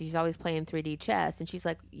strategy. She's always playing 3D chess, and she's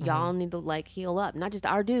like, y'all need to like heal up, not just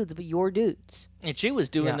our dudes, but your dudes. And she was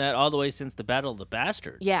doing Yeah. that all the way since the Battle of the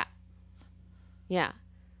Bastards. Yeah. Yeah.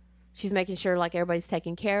 She's making sure like everybody's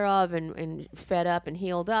taken care of and fed up and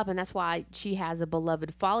healed up. And that's why she has a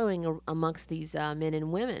beloved following amongst these men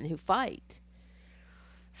and women who fight.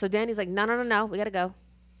 So Dany's like, no, we got to go.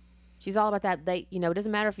 She's all about that. It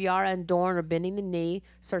doesn't matter if Yara and Dorne are bending the knee.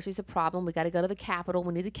 Cersei's a problem. We got to go to the capital.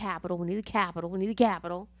 We need the capital. We need the capital. We need the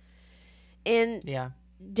capital. And Yeah.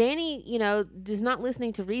 Dany, is not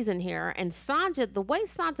listening to reason here. And Sansa, the way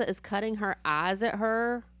Sansa is cutting her eyes at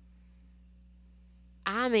her,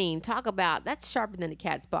 I mean, talk about, that's sharper than a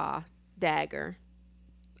cat's paw dagger.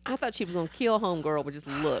 I thought she was going to kill homegirl with just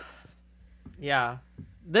looks. Yeah.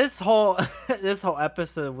 This whole this whole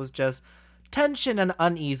episode was just tension and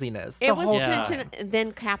uneasiness. The It was whole tension, time. and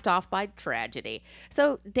then capped off by tragedy.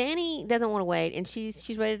 So Dany doesn't want to wait, and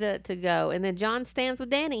she's ready to go. And then Jon stands with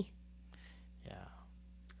Dany. Yeah.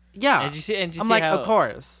 Yeah. And you I'm see like, how, of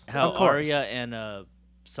course. how of course. Arya and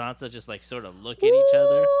Sansa just like sort of look at each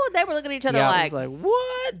other. Ooh, they were looking at each other Yeah. It's like, like,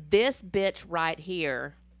 what? this bitch right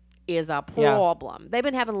here is a Yeah. problem. They've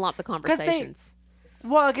been having lots of conversations.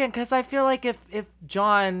 Well, again, because I feel like if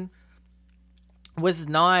John was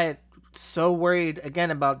not so worried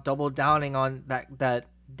again about double downing on that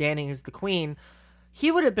Dany is the queen, he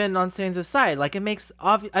would have been on Sansa's side. Like, it makes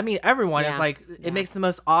I mean, everyone is like, it makes the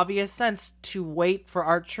most obvious sense to wait for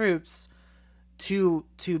our troops to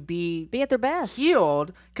be at their best,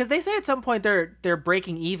 healed, because they say at some point they're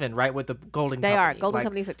breaking even, right, with the Golden Company. They are. Golden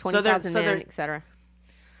Company's like 20,000 men, etc.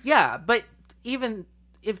 Yeah, but even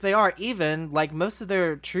if they are even, like, most of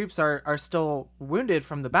their troops are still wounded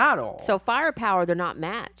from the battle. So firepower, they're not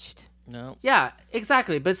matched. No. Yeah,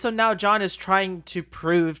 exactly. But so now Jon is trying to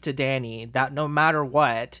prove to Dany that no matter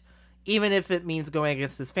what, even if it means going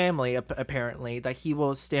against his family, apparently, that he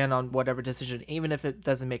will stand on whatever decision, even if it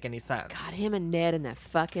doesn't make any sense. God, him and Ned and that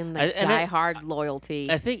fucking die-hard loyalty.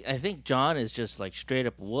 I think Jon is just like straight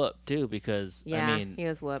up whooped too, because I mean, he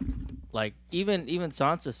is whooped. Like even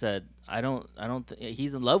Sansa said,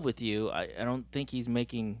 he's in love with you. I don't think he's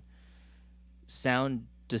making sound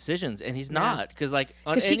decisions, and he's not, because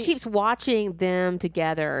she keeps watching them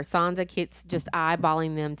together. Sansa keeps just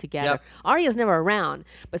eyeballing them together. Yep. Arya's never around,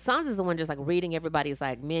 but Sansa's the one just like reading everybody's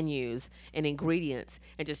like menus and ingredients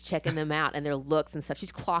and just checking them out and their looks and stuff.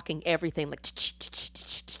 She's clocking everything, like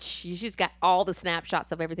she's got all the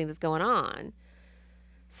snapshots of everything that's going on.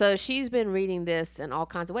 So she's been reading this in all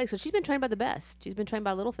kinds of ways. So she's been trained by the best. She's been trained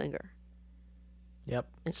by Littlefinger. Yep.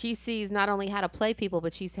 And she sees not only how to play people,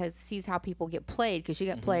 but sees how people get played, because she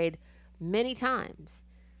got played many times.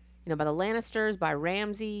 You know, by the Lannisters, by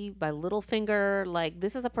Ramsay, by Littlefinger. Like,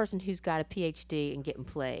 this is a person who's got a PhD in getting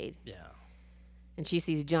played. Yeah. And she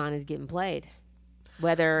sees Jon as getting played.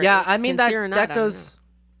 Whether yeah, it's I mean sincere or not, that goes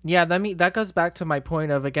that goes back to my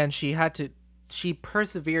point of, again, she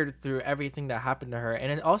persevered through everything that happened to her,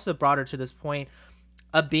 and it also brought her to this point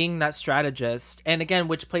of being that strategist, and again,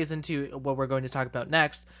 which plays into what we're going to talk about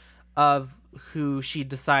next, of who she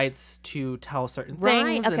decides to tell certain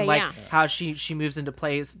things, okay, and like how she moves into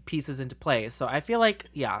pieces into place. So I feel like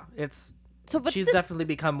she's definitely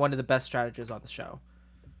become one of the best strategists on the show.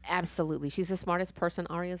 Absolutely, she's the smartest person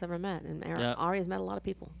Arya's ever met, and Arya's met a lot of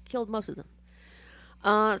people, killed most of them.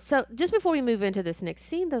 So just before we move into this next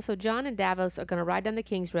scene, though, so Jon and Davos are going to ride down the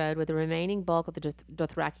King's Road with the remaining bulk of the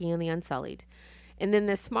Dothraki and the Unsullied. And then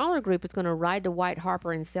this smaller group is going to ride to White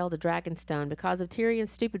Harper and sail to Dragonstone because of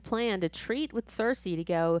Tyrion's stupid plan to treat with Cersei to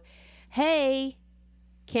go, hey,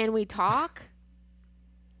 can we talk?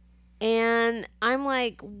 And I'm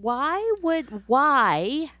like, why?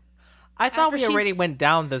 I thought we already went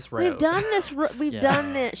down this road. We've done this. We've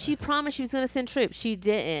done this. She promised she was going to send troops. She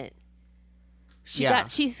didn't. She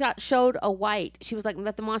showed a white. She was like,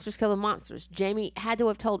 let the monsters kill the monsters. Jaime had to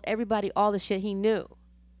have told everybody all the shit he knew.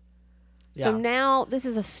 Yeah. So now this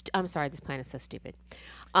is I'm sorry, this plan is so stupid.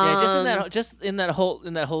 Yeah, just in that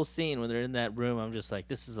whole scene when they're in that room, I'm just like,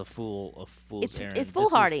 this is a fool's errand. It's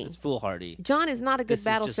foolhardy. It's foolhardy. Jon is not a good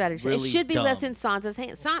battle strategist. Really it should be dumb. left in Sansa's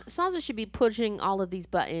hands. Sansa should be pushing all of these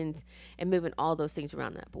buttons and moving all those things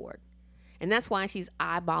around that board. And that's why she's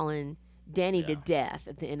eyeballing Dany to death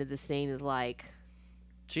at the end of the scene. Is like,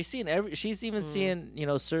 she's even seeing,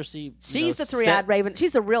 Cersei. She's the three-eyed raven.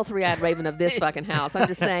 She's the real three-eyed raven of this fucking house. I'm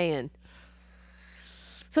just saying.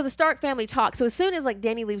 So the Stark family talk. So as soon as like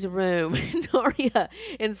Dany leaves the room, Arya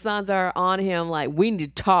and Sansa are on him like, we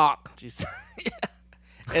need to talk.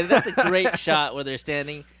 And that's a great shot where they're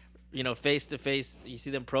standing, face to face. You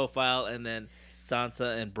see them profile, and then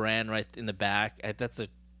Sansa and Bran right in the back.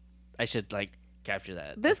 I should like capture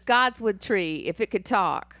that. This Godswood tree, if it could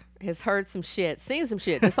talk, has heard some shit, seen some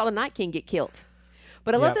shit. They saw the Night King get killed.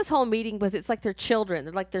 But I love this whole meeting because it's like their children.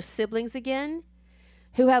 They're like their siblings again,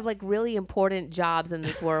 who have like really important jobs in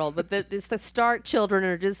this world. But the Stark children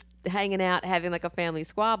are just hanging out, having like a family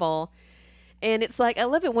squabble. And it's like, I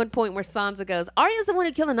love at one point where Sansa goes, Arya's the one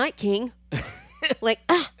who killed the Night King. Like,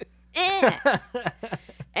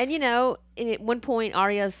 And, and at one point,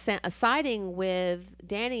 Arya's siding with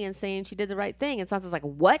Dany and saying she did the right thing. And Sansa's like,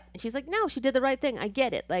 what? And she's like, no, she did the right thing. I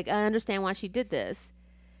get it. Like, I understand why she did this.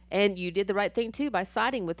 And you did the right thing, too, by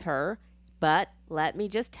siding with her. But let me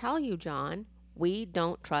just tell you, Jon, we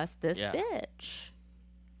don't trust this bitch.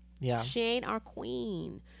 Yeah. She ain't our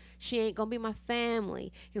queen. She ain't going to be my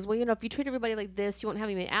family. He goes, well, if you treat everybody like this, you won't have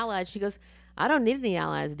any allies. She goes, I don't need any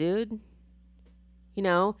allies, dude.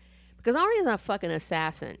 Because Arya's a fucking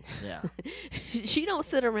assassin. Yeah. She don't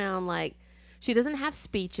sit around like, she doesn't have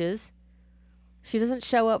speeches. She doesn't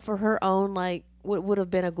show up for her own, like, what would have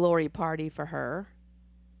been a glory party for her.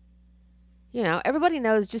 Everybody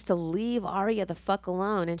knows just to leave Arya the fuck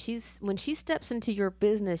alone. And when she steps into your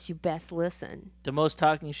business, you best listen. The most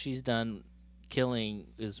talking she's done killing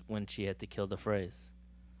is when she had to kill the Freys.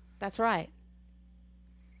 That's right.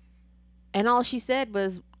 And all she said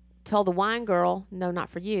was, tell the wine girl, no, not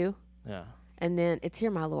for you. Yeah. And then it's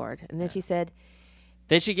here, my lord. And then she said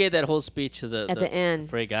Then she gave that whole speech to at the end,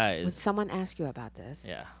 Frey would guys. someone ask you about this?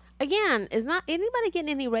 Yeah. Again, is not anybody getting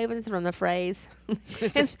any ravens from the Freys?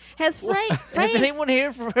 has Frey, Has anyone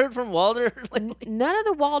here heard from Walder? none of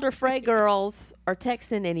the Walder Frey girls are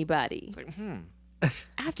texting anybody. It's like,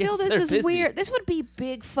 I feel guess this they're is busy. weird. This would be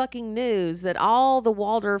big fucking news that all the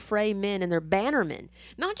Walder Frey men and their bannermen,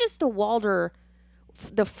 not just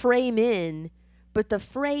the Frey men, but the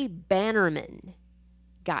Frey bannermen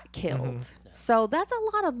got killed. So that's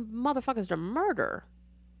a lot of motherfuckers to murder.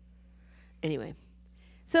 Anyway,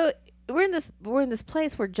 so we're in this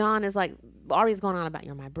place where John is like, Arya's going on about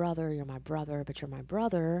you're my brother, but you're my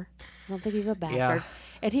brother. I don't think you're a bastard. Yeah.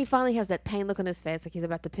 And he finally has that pain look on his face, like he's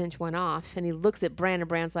about to pinch one off. And he looks at Bran, and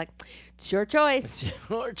Bran's like, it's your choice. It's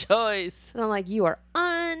your choice. And I'm like, you are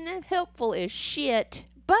unhelpful as shit.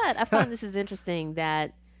 But I find this is interesting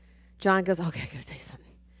that John goes, okay, I gotta tell you something.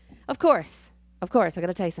 Of course, I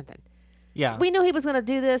gotta tell you something. Yeah. We knew he was going to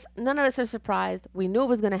do this. None of us are surprised. We knew it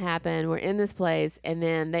was going to happen. We're in this place. And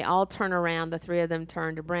then they all turn around. The three of them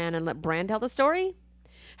turn to Bran and let Bran tell the story.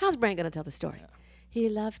 How's Bran going to tell the story? Yeah. He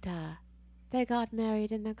loved her. They got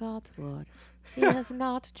married in the Godswood. He is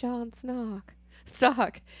not Jon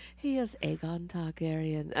Stark. He is Aegon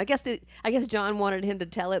Targaryen. I guess John wanted him to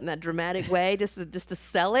tell it in that dramatic way, just to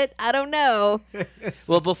sell it. I don't know.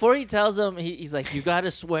 Well, before he tells him, he's like, "You gotta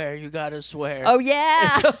swear. Oh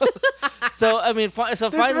yeah. So I mean, so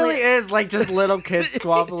this finally, really is like just little kids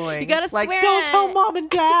squabbling. You gotta like, swear don't it. tell mom and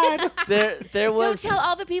dad. there was Don't tell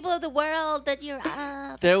all the people of the world that you're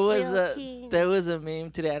there was real king. there was a meme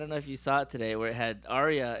today. I don't know if you saw it today, where it had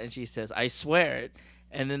Arya and she says, "I swear it."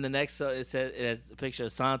 And then the next, so it has a picture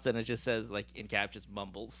of Sansa, and it just says, like, in cap, just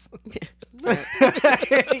mumbles.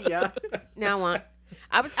 Yeah. Now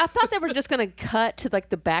I thought they were just gonna cut to like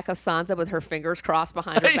the back of Sansa with her fingers crossed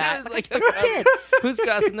behind her back. It's like, Kid, who's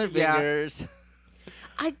crossing their Yeah. fingers?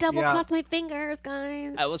 I double crossed my fingers,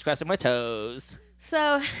 guys. I was crossing my toes.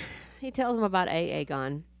 So he tells them about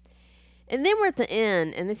Aegon. And then we're at the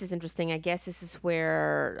inn, and this is interesting. I guess this is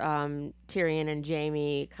where Tyrion and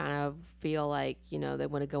Jaime kind of feel like, they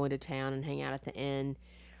want to go into town and hang out at the inn,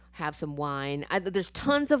 have some wine. There's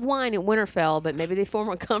tons of wine in Winterfell, but maybe they feel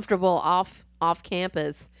more comfortable off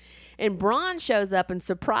campus. And Bronn shows up and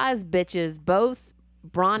surprise bitches both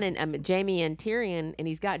Bronn and Jaime and Tyrion, and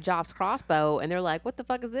he's got Joff's crossbow, and they're like, what the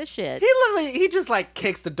fuck is this shit? He just like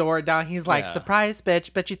kicks the door down. He's like, Yeah. surprise,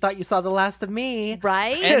 bitch. Bet you thought you saw the last of me.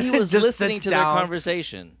 Right? And he was Just listening sits to down. their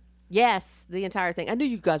conversation. Yes, the entire thing. I knew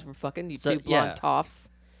you guys were fucking, you So, two blonde yeah. toffs.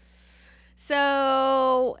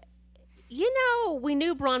 So, we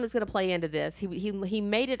knew Bronn was going to play into this. He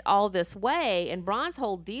made it all this way, and Bronn's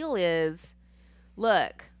whole deal is,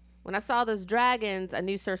 look, when I saw those dragons, I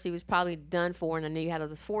knew Cersei was probably done for, and I knew you had all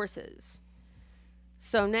those forces.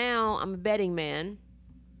 So now I'm a betting man.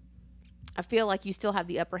 I feel like you still have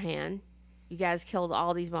the upper hand. You guys killed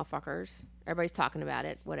all these motherfuckers. Everybody's talking about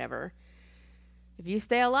it, whatever. If you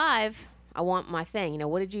stay alive, I want my thing.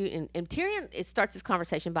 What did you... And Tyrion, it starts this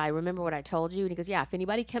conversation by, remember what I told you? And he goes, yeah, if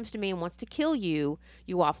anybody comes to me and wants to kill you,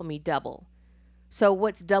 you offer me double. So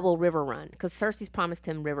what's double River Run? Because Cersei's promised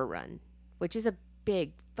him River Run, which is a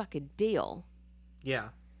big fucking deal. Yeah.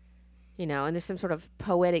 And there's some sort of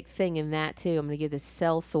poetic thing in that, too. I'm going to give this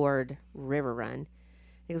sellsword River Run.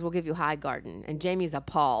 Because we'll give you Highgarden. And Jaime's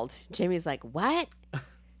appalled. Jaime's like, what?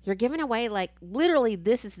 You're giving away, like, literally,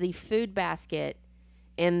 this is the food basket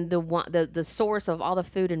and the source of all the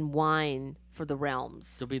food and wine for the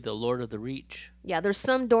realms. To be the Lord of the Reach. Yeah, there's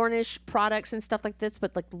some Dornish products and stuff like this,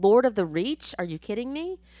 but like Lord of the Reach? Are you kidding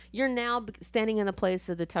me? You're now standing in the place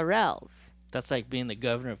of the Tyrells. That's like being the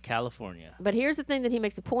governor of California. But here's the thing that he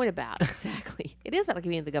makes a point about. Exactly. It is about like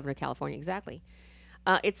being the governor of California. Exactly.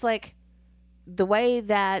 It's like the way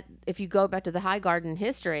that if you go back to the Highgarden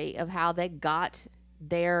history of how they got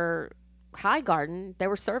their Highgarden, they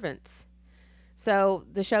were servants. So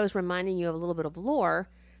the show is reminding you of a little bit of lore.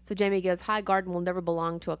 So Jaime goes, Highgarden will never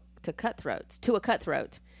belong to a cutthroat.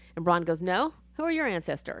 And Bronn goes, no? Who are your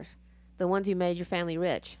ancestors? The ones who made your family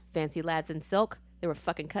rich. Fancy lads in silk? They were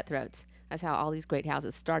fucking cutthroats. That's how all these great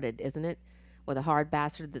houses started, isn't it? With a hard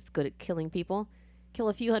bastard that's good at killing people. Kill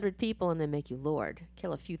a few hundred people and they make you lord.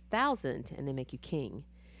 Kill a few thousand and they make you king.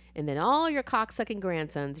 And then all your cocksucking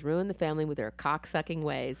grandsons ruin the family with their cocksucking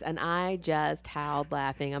ways. And I just howled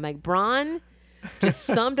laughing. I'm like, Bronn just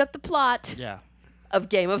summed up the plot of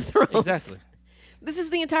Game of Thrones. Exactly. This is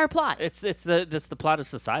the entire plot. It's the plot of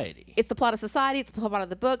society. It's the plot of society. It's the plot of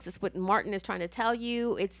the books. It's what Martin is trying to tell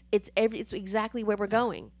you. It's exactly where we're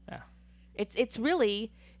going. Yeah. It's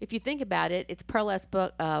really, if you think about it, it's Pearless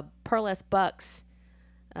Buck's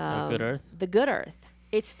Good Earth? The Good Earth.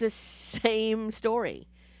 It's the same story.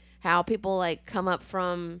 How people like come up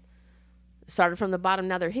started from the bottom,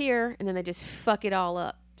 now they're here, and then they just fuck it all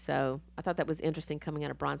up. So I thought that was interesting coming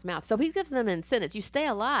out of Braun's mouth. So he gives them an incentive. You stay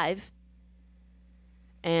alive,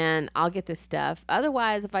 and I'll get this stuff.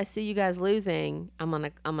 Otherwise, if I see you guys losing, I'm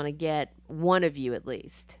gonna get one of you at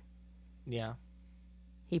least. Yeah.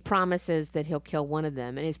 He promises that he'll kill one of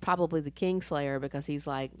them, and he's probably the Kingslayer because he's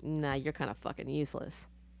like, nah, you're kind of fucking useless.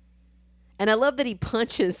 And I love that he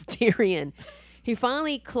punches Tyrion. He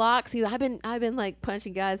finally clocks. I've been like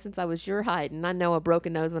punching guys since I was your height, and I know a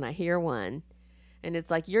broken nose when I hear one. And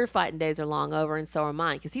it's like, your fighting days are long over, and so are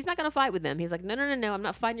mine. Because he's not going to fight with them. He's like, no, I'm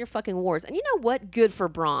not fighting your fucking wars. And you know what? Good for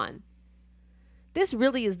Bronn. This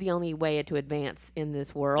really is the only way to advance in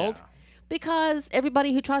this world. Yeah. Because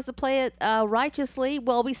everybody who tries to play it righteously,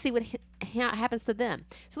 well, we see what happens to them.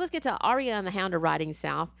 So let's get to Arya and the Hound are riding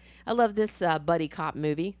south. I love this buddy cop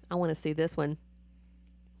movie. I want to see this one.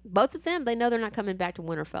 Both of them, they know they're not coming back to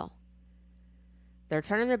Winterfell. They're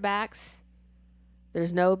turning their backs.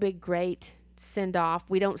 There's no big, great send-off.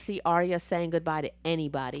 We don't see Arya saying goodbye to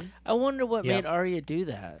anybody. I wonder what made Arya do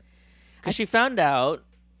that. Because she found out,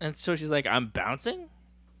 and so she's like, I'm bouncing?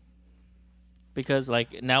 Because,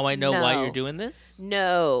 like, now I know why you're doing this?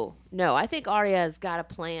 No. I think Arya's got a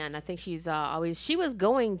plan. I think she's she was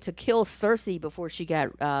going to kill Cersei before she got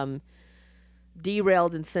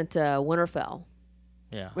derailed and sent to Winterfell.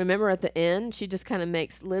 Yeah. Remember at the end, she just kind of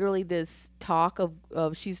makes literally this talk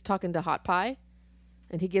of she's talking to Hot Pie,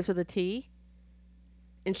 and he gives her the tea.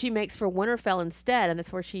 And she makes for Winterfell instead, and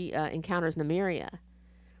that's where she encounters Nymeria.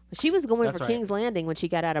 She was going for King's Landing when she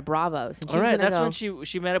got out of Bravos. And that's when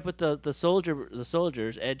she met up with the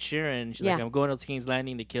soldiers, Ed Sheeran. She's like, I'm going to King's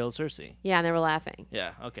Landing to kill Cersei. Yeah, and they were laughing.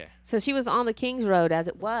 Yeah, okay. So she was on the King's Road as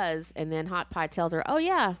it was, and then Hot Pie tells her, oh,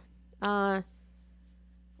 yeah,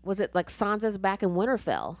 was it like Sansa's back in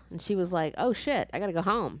Winterfell? And she was like, oh, shit, I got to go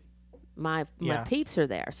home. My peeps are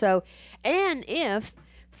there. So, and if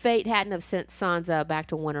fate hadn't have sent Sansa back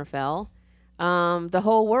to Winterfell, the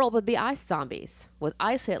whole world would be ice zombies with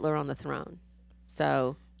Ice Hitler on the throne.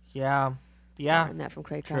 So, yeah. I learned that from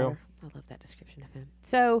Craig Trotter. I love that description of him.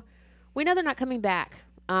 So, we know they're not coming back.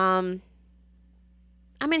 I mean,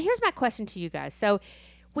 here's my question to you guys. So,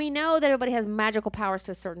 we know that everybody has magical powers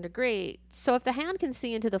to a certain degree. So, if the Hound can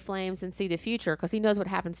see into the flames and see the future, because he knows what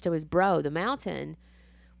happens to his bro, the Mountain,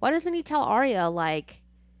 why doesn't he tell Arya, like,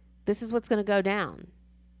 this is what's going to go down?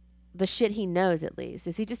 The shit he knows, at least.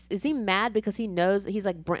 Is he mad because he knows? He's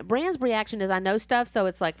like, Bran's reaction is, I know stuff, so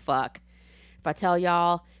it's like, fuck. If I tell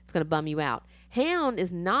y'all, it's going to bum you out. Hound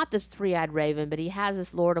is not the three-eyed raven, but he has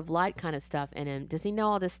this Lord of Light kind of stuff in him. Does he know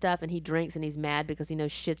all this stuff and he drinks and he's mad because he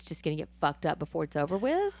knows shit's just going to get fucked up before it's over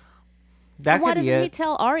with? Why doesn't he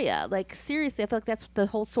tell Arya? Like, seriously, I feel like that's the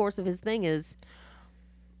whole source of his thing is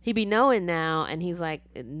he be knowing now, and he's like,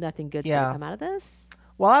 nothing good's going to come out of this.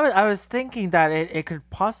 Well, I was thinking that it could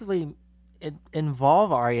possibly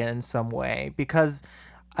involve Arya in some way, because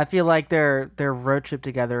I feel like their road trip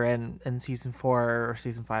together in season 4 or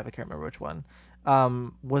season 5, I can't remember which one,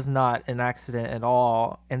 was not an accident at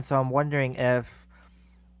all. And so I'm wondering if,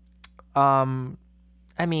 I'm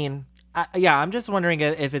just wondering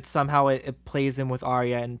if it's somehow it plays in with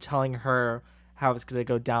Arya, and telling her how it's going to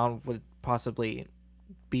go down would possibly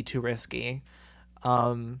be too risky.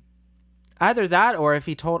 Either that, or if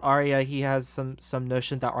he told Arya he has some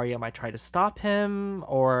notion that Arya might try to stop him,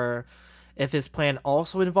 or if his plan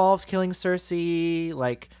also involves killing Cersei.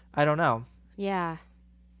 Like, I don't know. Yeah.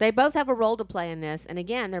 They both have a role to play in this. And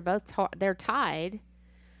again, they're tied,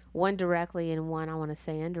 one directly and one, I want to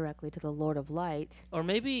say, indirectly to the Lord of Light. Or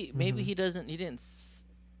maybe he didn't.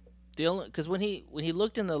 The only, because when he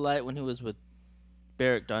looked in the light when he was with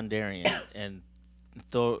Beric Dondarrion and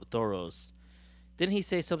Thoros, didn't he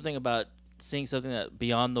say something about seeing something that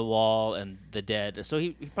beyond the wall and the dead? So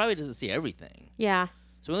he probably doesn't see everything. Yeah.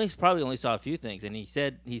 So he probably only saw a few things, and he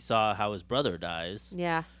said he saw how his brother dies.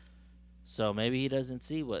 Yeah. So maybe he doesn't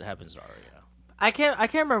see what happens to Arya. I can't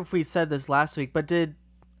remember if we said this last week, but did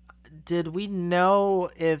we know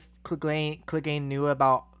if Clegane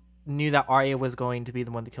knew that Arya was going to be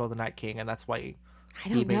the one to kill the Night King, and that's why I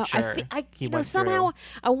don't know. He went somehow through.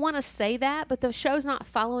 I want to say that, but the show's not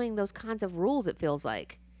following those kinds of rules. It feels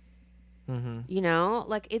like. Mm-hmm. You know,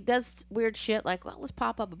 like it does weird shit like, well, let's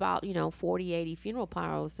pop up about, 40, 80 funeral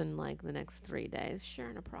pyros in like the next 3 days.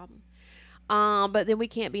 Sure, no problem. But then we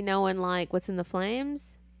can't be knowing like what's in the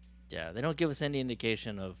flames. Yeah, they don't give us any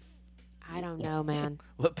indication of. I don't know, man.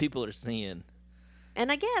 What people are seeing. And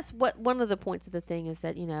I guess one of the points of the thing is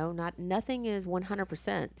that, nothing is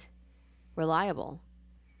 100% reliable.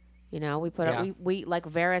 You know, we put up, we like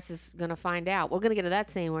Varys is gonna find out. We're gonna get to that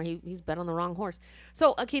scene where he's bet on the wrong horse.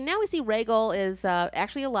 So okay, now we see Rhaegal is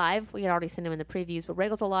actually alive. We had already seen him in the previews, but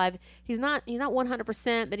Rhaegal's alive. He's not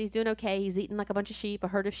 100%, but he's doing okay. He's eating like a bunch of sheep, a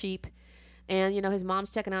herd of sheep, and you know his mom's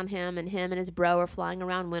checking on him, and his bro are flying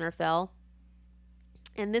around Winterfell.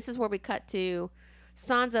 And this is where we cut to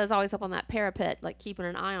Sansa is always up on that parapet, like keeping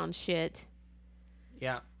an eye on shit.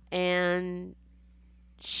 Yeah. And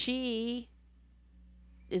she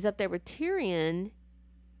is up there with Tyrion,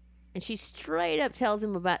 and she straight up tells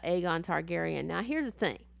him about Aegon Targaryen. Now, here's the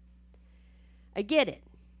thing. I get it.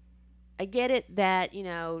 I get it that, you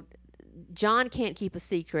know, Jon can't keep a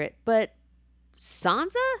secret, but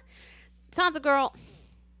Sansa, girl,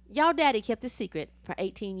 y'all daddy kept this secret for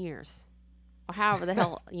 18 years. Or however the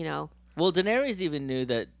hell, you know. Well, Daenerys even knew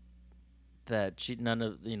that she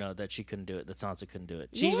that she couldn't do it, that Sansa couldn't do it.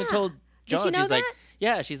 She even told Did Jon, she know she's like, that?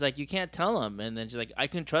 yeah, she's like, you can't tell him. And then she's like, I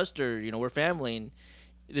can trust her. You know, we're family. And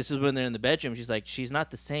this is when they're in the bedroom. She's like, she's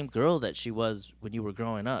not the same girl that she was when you were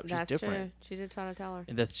growing up. She's That's different. true. She did try to tell her.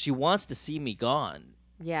 And that she wants to see me gone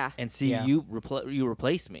Yeah. and see you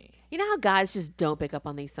replace me. You know how guys just don't pick up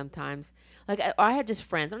on these sometimes? Like, I had just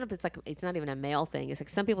friends. I don't know if it's like, it's not even a male thing. It's like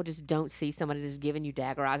some people just don't see somebody just giving you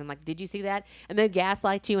dagger eyes. I'm like, did you see that? And they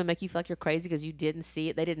gaslight you and make you feel like you're crazy because you didn't see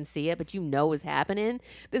it. They didn't see it, but you know what's happening.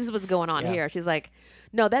 This is what's going on here. She's like,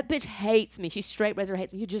 no, that bitch hates me. She straight razor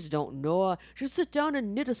hates me. You just don't know her. Just sit down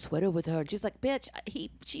and knit a sweater with her. And she's like, bitch,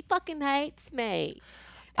 she fucking hates me.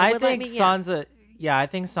 And I would let think me- Sansa. Yeah, I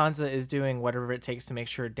think Sansa is doing whatever it takes to make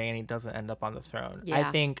sure Dany doesn't end up on the throne. Yeah.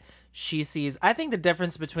 I think she sees. I think the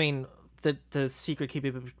difference between the secret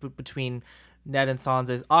keeping between Ned and Sansa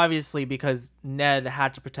is obviously because Ned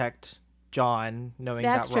had to protect Jon, knowing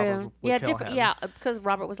That's that true. Robert would kill him. Yeah, because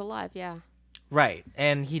Robert was alive. Yeah. Right,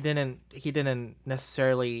 and he didn't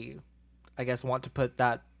necessarily, I guess, want to put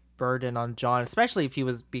that burden on Jon, especially if he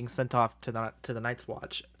was being sent off to the Night's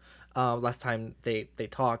Watch. Last time they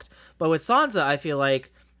talked, but with Sansa, I feel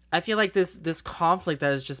like this conflict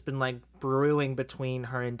that has just been like brewing between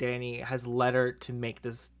her and Dany has led her to make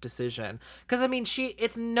this decision. Because I mean,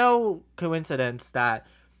 it's no coincidence that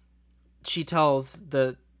she tells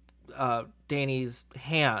Dany's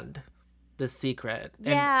hand the secret.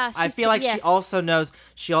 Yeah, and I she's feel like yes.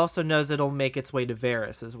 she also knows it'll make its way to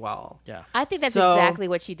Varys as well. Yeah. I think that's So- exactly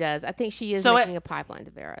what she does. I think she is So making a pipeline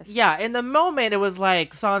to Varys. Yeah, in the moment it was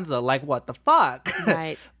like, Sansa, like, what the fuck?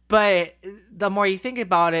 Right. But the more you think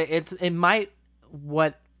about it, it might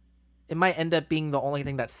end up being the only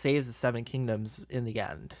thing that saves the Seven Kingdoms in the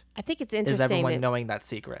end. I think it's Is interesting everyone that knowing that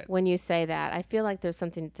secret? when you say that. I feel like there's some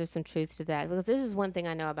truth to that, because this is one thing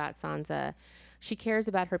I know about Sansa. She cares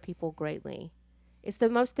about her people greatly. It's the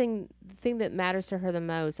thing that matters to her the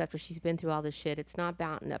most after she's been through all this shit. It's not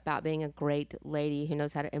about being a great lady who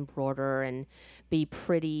knows how to embroider and be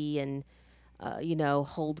pretty and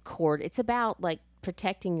hold court. It's about like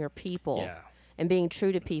protecting your people. Yeah. And being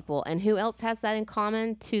true to people. And who else has that in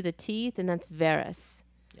common to the teeth? And that's Varys.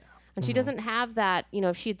 Yeah. And she doesn't have that,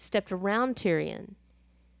 if she had stepped around Tyrion,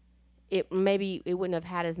 it wouldn't have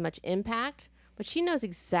had as much impact. But she knows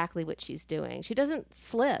exactly what she's doing. She doesn't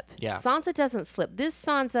slip. Yeah. Sansa doesn't slip. This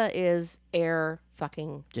Sansa is air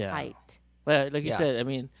fucking Yeah. tight. Like you Yeah. said, I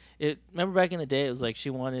mean, remember back in the day, it was like she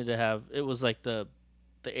wanted to have, it was like the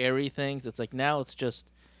airy things. It's like now it's just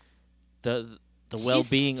the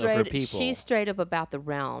well-being of her people. She's straight up about the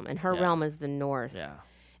realm, and her Yeah. realm is the north. Yeah.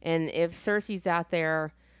 And if Cersei's out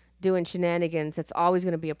there doing shenanigans, that's always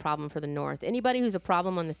going to be a problem for the north. Anybody who's a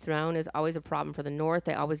problem on the throne is always a problem for the north.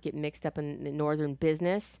 They always get mixed up in the northern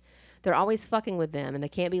business. They're always fucking with them, and they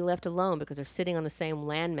can't be left alone because they're sitting on the same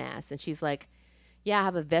landmass. And she's like, yeah, I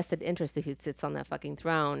have a vested interest if he sits on that fucking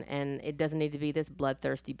throne, and it doesn't need to be this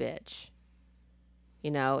bloodthirsty bitch.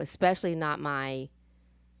 Especially not my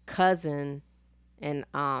cousin and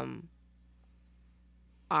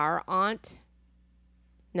our aunt.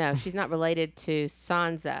 No, she's not related to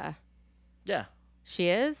Sansa. Yeah. She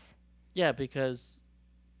is? Yeah, because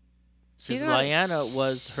She's not- Lyanna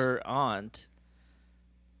was her aunt.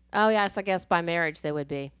 Oh, yes, I guess by marriage they would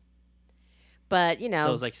be. But, So it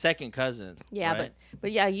was like second cousin. yeah, right?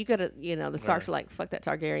 but yeah, you gotta, the Starks are like, fuck that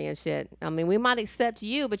Targaryen shit. I mean, we might accept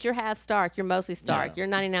you, but you're half Stark. You're mostly Stark. Yeah.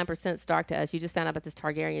 You're 99% Stark to us. You just found out about this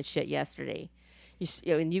Targaryen shit yesterday.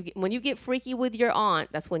 When you get freaky with your aunt,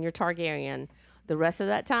 that's when you're Targaryen. The rest of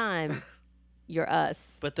that time, you're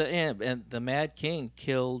us. But the Mad King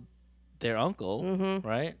killed their uncle,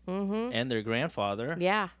 right? Mm-hmm. And their grandfather.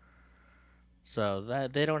 Yeah. So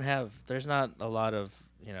that they don't have. There's not a lot of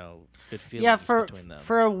good feelings Yeah, between them.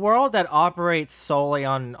 for a world that operates solely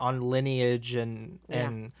on lineage and Yeah.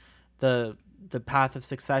 and the the path of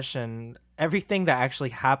succession, everything that actually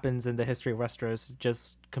happens in the history of Westeros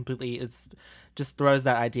just completely just throws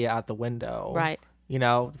that idea out the window. Right. You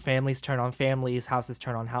know, families turn on families, houses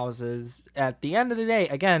turn on houses. At the end of the day,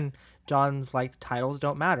 again, John's like, titles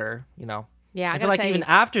don't matter, you know. Yeah, I I feel gotta like tell even you,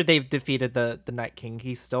 after they've defeated the Night King,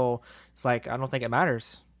 he's still, it's like, I don't think it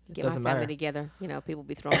matters. It get my doesn't family matter. together. You know, people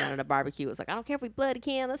be throwing out at a barbecue. It's like, I don't care if we blood a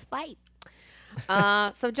can, let's fight.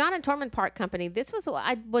 So John and Tormund Park Company. This was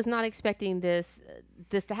I was not expecting this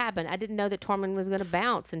to happen. I didn't know that Tormund was going to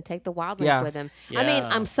bounce and take the wildlings Yeah. with him. I mean, Yeah.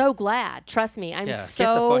 I'm so glad. Trust me, I'm Yeah, get the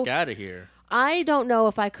so. fuck out of here. I don't know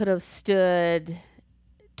if I could have stood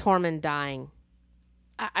Tormund dying.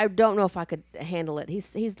 I don't know if I could handle it.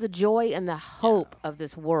 He's the joy and the hope of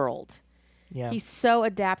this world. Yeah. He's so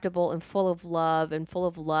adaptable and full of love and full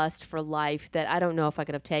of lust for life that I don't know if I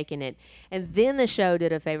could have taken it. And then the show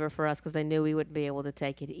did a favor for us because they knew we wouldn't be able to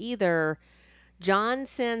take it either. John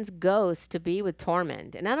sends Ghost to be with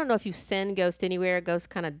Tormund. And I don't know if you send Ghost anywhere. Ghost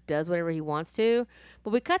kind of does whatever he wants to. But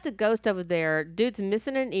we cut to Ghost over there. Dude's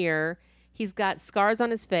missing an ear. He's got scars on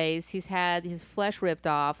his face. He's had his flesh ripped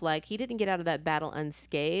off. Like, he didn't get out of that battle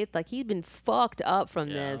unscathed. Like, he'd been fucked up from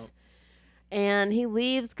this. And he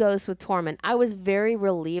leaves Ghost with Tormund. I was very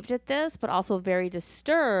relieved at this, but also very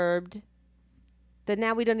disturbed that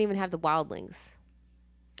now we don't even have the wildlings.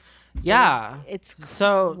 Yeah. It's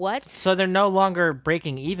So what? So they're no longer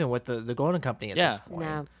breaking even with the Golden Company at Yeah. this point.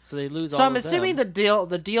 No. So they lose all So I'm of assuming them.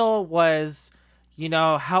 the deal was, you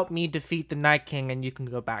know, help me defeat the Night King and you can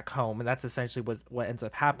go back home, and that's essentially what ends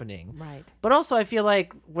up happening. Right. But also, I feel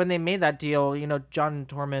like when they made that deal, you know, John and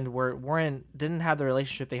Tormund didn't have the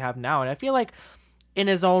relationship they have now, and I feel like in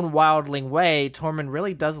his own wildling way, Tormund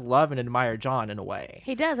really does love and admire John in a way.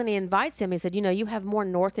 He does, and he invites him. He said, you know, you have more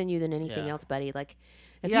north in you than anything Yeah. else, buddy. Like,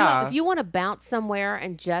 if Yeah. you want to bounce somewhere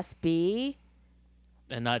and just be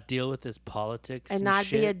and not deal with this politics and not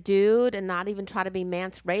be a shit. dude and not even try to be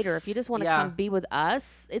Mance Raider, if you just want to Yeah. come be with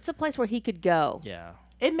us, it's a place where he could go. Yeah.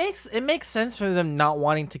 It makes sense for them not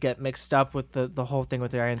wanting to get mixed up with the whole thing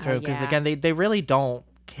with the Iron Throne because yeah. again they really don't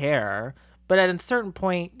care. But at a certain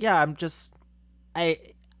point, yeah,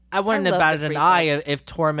 I wouldn't have love batted the an free eye flow. if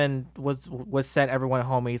Tormund was sent everyone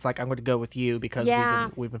home. He's like, I'm going to go with you because Yeah.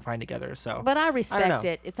 we've been fine together. So, But I respect know.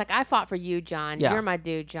 it. It's like, I fought for you, John. Yeah. You're my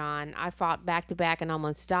dude, John. I fought back to back and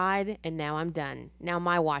almost died, and now I'm done. Now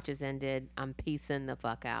my watch is ended. I'm peacing the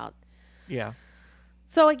fuck out. yeah,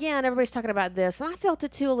 So again, everybody's talking about this, and I felt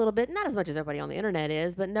it too a little bit. Not as much as everybody on the internet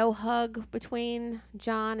is, but no hug between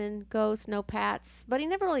John and Ghost, no pats. But he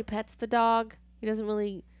never really pets the dog. He doesn't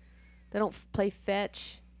really. They don't play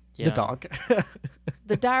fetch. Yeah. the dog.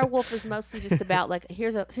 The dire wolf is mostly just about like,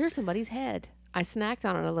 here's somebody's head. I snacked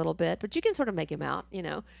on it a little bit, but you can sort of make him out. You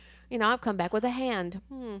know, I've come back with a hand.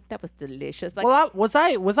 That was delicious. Like, Well, was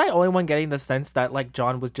I only one getting the sense that like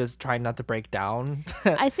John was just trying not to break down?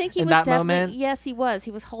 I think he in was that definitely moment? yes, he was.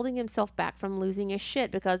 He was holding himself back from losing his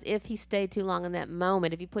shit because if he stayed too long in that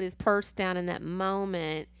moment, if he put his purse down in that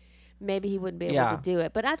moment, maybe he wouldn't be able Yeah. to do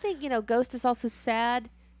it. But I think, Ghost is also sad.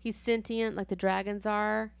 He's sentient like the dragons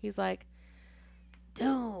are. He's like,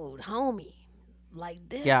 dude, homie, like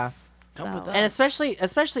this. Yeah. Come with So- us. And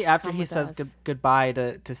especially after Come he with says us. goodbye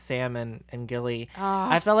to Sam and Gilly, Ah.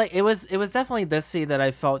 I felt like it was definitely this scene that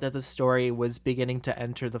I felt that the story was beginning to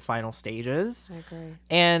enter the final stages, I agree.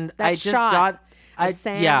 and That I just shot got With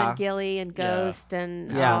Sam yeah and Gilly and Ghost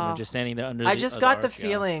and Yeah. oh. Just standing there under I the just other got the arch, yeah.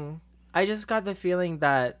 feeling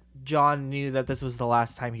that John knew that this was the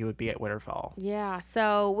last time he would be at Winterfell. Yeah.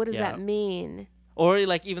 So what does Yeah. that mean? Or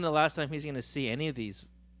like even the last time he's going to see any of these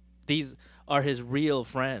are his real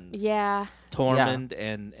friends. Yeah. Tormund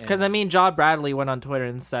and Because I mean, John Bradley went on Twitter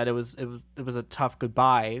and said it was a tough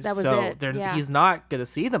goodbye. That was so it, yeah. he's not gonna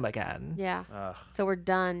see them again. Yeah. Ugh. So we're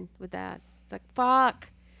done with that. It's like, fuck.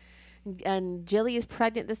 And Jilly is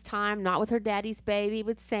pregnant this time, not with her daddy's baby,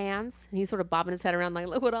 with Sam's. And he's sort of bobbing his head around like,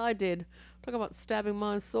 look what I did. Talk about stabbing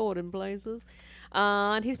my sword in blazes.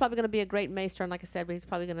 And he's probably going to be a great maester, and like I said, but he's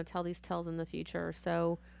probably going to tell these tales in the future.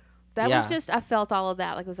 So that was Yeah. just, I felt all of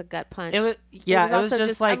that like it was a gut punch. It was also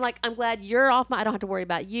just like I'm glad you're off my, I don't have to worry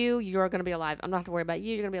about you. You're going to be alive. I don't have to worry about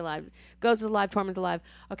you. You're going to be alive. Ghost is alive. Tormund's alive.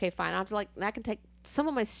 Okay, fine. I'm just like, I can take some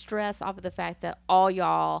of my stress off of the fact that all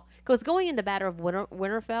y'all, because going into Battle of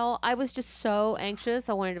Winterfell, I was just so anxious.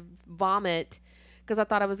 I wanted to vomit because I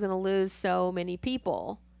thought I was going to lose so many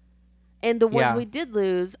people. And the ones Yeah. we did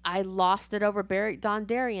lose, I lost it over Beric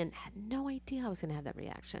Dondarrion. Had no idea I was going to have that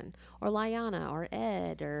reaction. Or Lyanna, or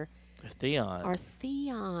Ed, or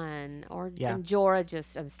Theon, or Yeah. and Jorah.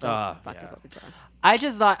 Just I'm still fucked yeah. up with Jorah. I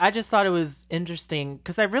just thought it was interesting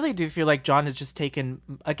because I really do feel like John has just taken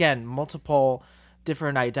again multiple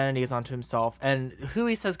different identities onto himself. And who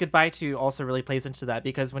he says goodbye to also really plays into that,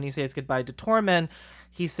 because when he says goodbye to Tormund,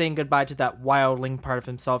 he's saying goodbye to that wildling part of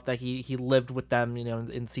himself that he lived with them,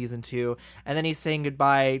 in season 2. And then he's saying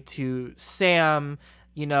goodbye to Sam,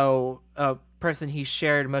 a person he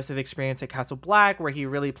shared most of the experience at Castle Black, where he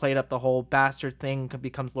really played up the whole bastard thing,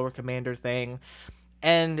 becomes Lord Commander thing.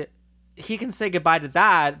 And he can say goodbye to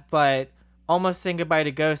that, but almost saying goodbye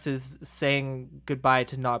to Ghost is saying goodbye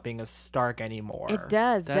to not being a Stark anymore. It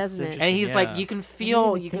does, That's doesn't it? interesting. And he's Yeah. like, you can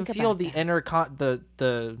feel think the about the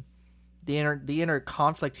inner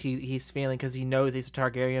conflict he's feeling, because he knows he's a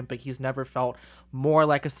Targaryen, but he's never felt more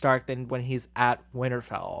like a Stark than when he's at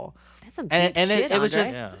Winterfell. That's some And- deep and shit, it was Andre.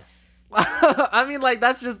 just- Yeah. I mean, like,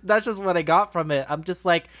 that's just what I got from it. I'm just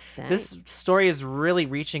like, Dang. this story is really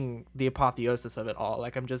reaching the apotheosis of it all.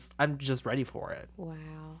 Like, I'm just ready for it. Wow.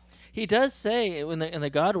 He does say in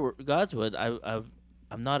the Godswood,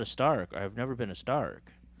 I'm not a Stark. Or I've never been a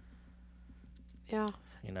Stark. Yeah.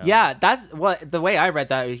 Yeah, that's what the way I read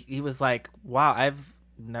that. He was like, "Wow, I've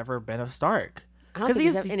never been a Stark." I don't think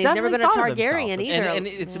he's never definitely been a thought of himself. Targaryen either. And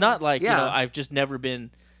it's not like Yeah. I've just never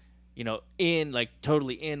been, in like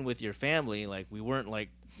totally in with your family. Like we weren't like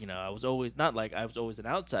I was always not like I was always an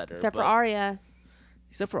outsider. Except for but- Arya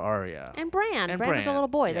Except for Arya. and Bran. And Bran was a Bran, little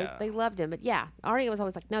boy. yeah. They loved him. But yeah, Arya was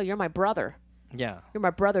always like, no, you're my brother. Yeah. You're my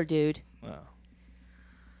brother, dude. Wow.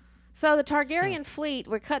 So the Targaryen fleet,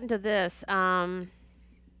 we're cutting to this.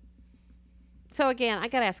 So again, I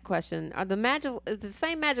gotta ask a question: are the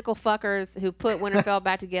same magical fuckers who put Winterfell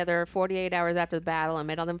back together 48 hours after the battle and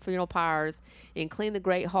made all them funeral pyres and cleaned the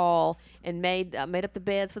Great Hall and made up the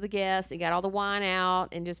beds for the guests and got all the wine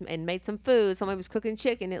out and made some food? Somebody was cooking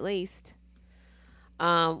chicken at least.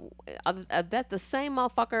 Are that the same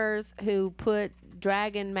motherfuckers who put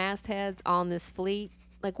dragon mastheads on this fleet?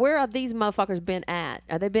 Like, where have these motherfuckers been at?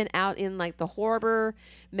 Have they been out in, like, the harbor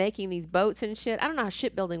making these boats and shit? I don't know how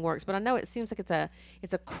shipbuilding works, but I know it seems like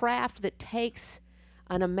it's a craft that takes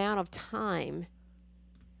an amount of time.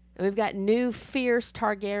 And we've got new fierce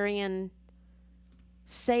Targaryen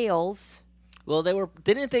sails. Well,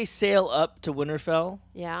 didn't they sail up to Winterfell?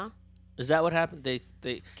 Yeah. Is that what happened? They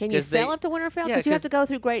Can you 'cause sail they, up to Winterfell? yeah, Because you have 'cause-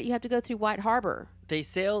 to go through White Harbor. They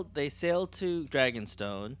sailed to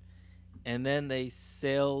Dragonstone, and then they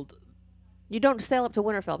sailed. You don't sail up to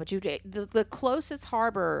Winterfell, but the closest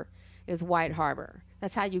harbor is White Harbor.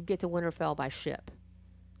 That's how you get to Winterfell by ship.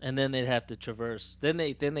 And then they'd have to traverse. Then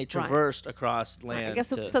they traversed across land. I guess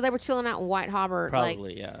to, so. They were chilling out in White Harbor, probably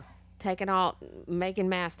like yeah. taking out, making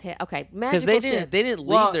masthead. Okay, Because magical they didn't ship. leave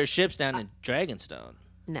Well, their ships down in Dragonstone.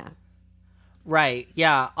 No, Right.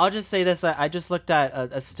 Yeah. I'll just say this: I just looked at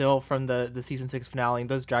a still from the season 6 finale, and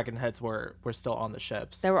those dragon heads were still on the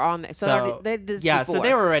ships. they were on there. So they did this yeah, before. so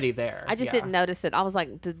they were already there. I just yeah. didn't notice it. I was like,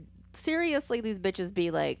 seriously, these bitches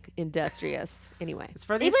be like industrious anyway. It's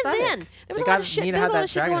for the Even aesthetic. then, there was They a lot got- of shit. need to There was have a lot that of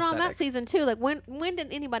shit dragon going on that aesthetic. season too. Like when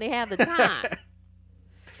did anybody have the time?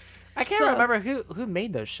 I can't So- remember who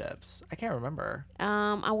made those ships. I can't remember.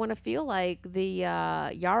 I want to feel like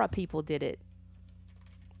the Yara people did it.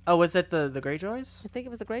 Oh, was it the Greyjoys? I think it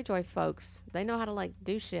was the Greyjoy folks. They know how to like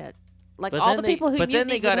do shit. Like But all then the they- people who But then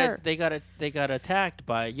mutinied they with her. got attacked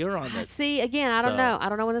by Euron. I that- see, again, I don't So- know. I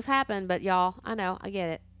don't know when this happened, but y'all, I know. I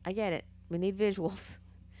get it. We need visuals.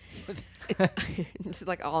 Just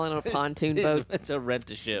like all in a pontoon boat. It's a rent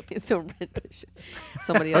a ship. It's a rendition.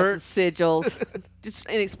 Somebody else's Hurts. sigils. Just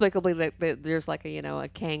inexplicably, there's like a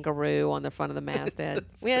kangaroo on the front of the masthead.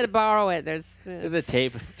 We had to borrow it. There's The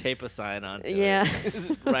tape a sign onto it. Yeah.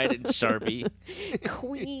 Right in Sharpie.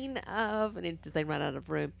 Queen of, and they run out of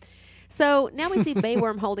room. So now we see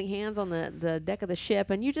Bayworm holding hands on the deck of the ship,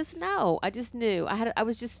 and you just know. I just knew. I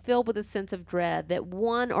was just filled with a sense of dread that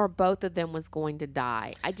one or both of them was going to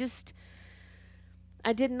die.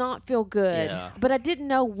 I did not feel good, Yeah. but I didn't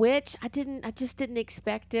know which. I just didn't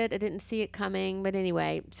expect it. I didn't see it coming. But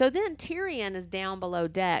anyway, so then Tyrion is down below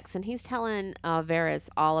decks, and he's telling Varys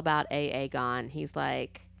all about Aegon. He's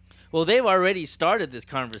like, Well, they've already started this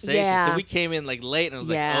conversation, Yeah. so we came in like late, and I was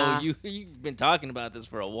Yeah. like, "Oh, you've been talking about this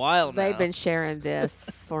for a while now." they've been sharing this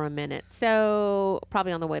for a minute. So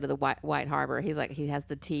probably on the way to the White Harbor. He's like, he has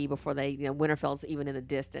the tea before Winterfell's even in the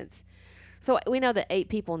distance. So we know that 8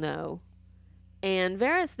 people know. And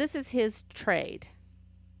Varys, this is his trade.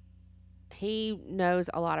 He knows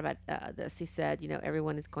a lot about this. He said,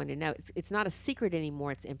 everyone is going to know. It's not a secret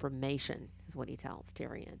anymore. It's information, is what he tells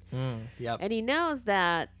Tyrion. Yep. And he knows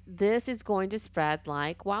that this is going to spread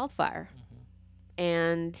like wildfire.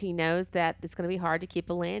 And he knows that it's going to be hard to keep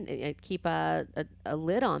a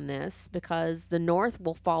lid on this because the North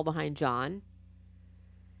will fall behind Jon.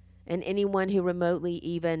 And anyone who remotely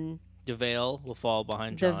even The veil will fall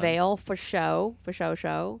behind The John. veil for show.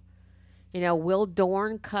 Will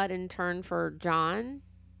Dorne cut and turn for John?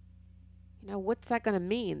 What's that going to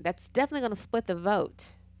mean? That's definitely going to split the vote.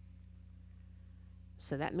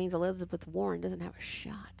 So that means Elizabeth Warren doesn't have a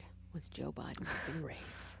shot once Joe Biden gets in the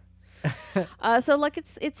race. So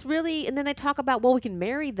it's really, and then they talk about, well, we can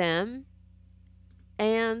marry them.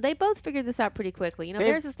 And they both figured this out pretty quickly.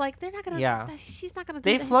 Varys is like, they're not going to, she's not going to do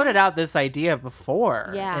They that. floated out this idea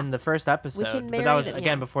before Yeah. in the first episode. can But marry that was, them,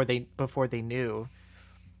 again, yeah. before they knew.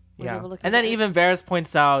 When they Yeah. were looking And then at it. even Varys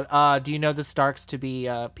points out, do you know the Starks to be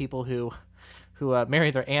people who marry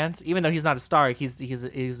their aunts? Even though he's not a Stark, he's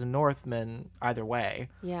a Northman either way.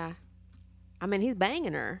 Yeah. I mean, he's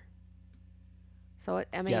banging her. So,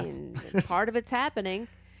 Yes. part of it's happening.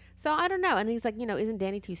 So, I don't know. And he's like, isn't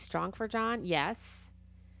Dany too strong for Jon? Yes.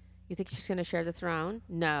 You think she's going to share the throne?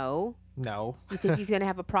 No. No. You think he's going to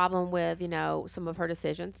have a problem with, some of her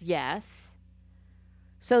decisions? Yes.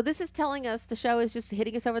 So, this is telling us the show is just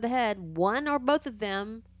hitting us over the head. One or both of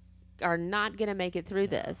them are not going to make it through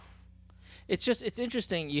this. It's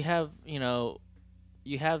interesting. You have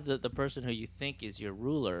the person who you think is your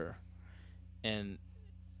ruler,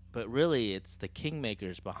 but really it's the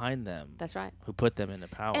kingmakers behind them. That's right. Who put them into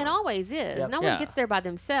power. And always is. Yep. No Yeah. one gets there by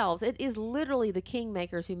themselves. It is literally the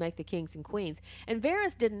kingmakers who make the kings and queens. And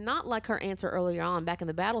Varys did not like her answer earlier on back in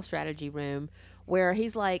the battle strategy room where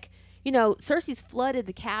he's like, Cersei's flooded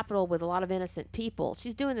the capital with a lot of innocent people.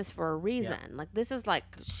 She's doing this for a reason. Yeah. Like, this is like,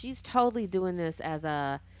 she's totally doing this as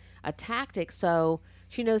a tactic. So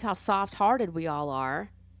she knows how soft-hearted we all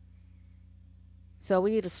are. So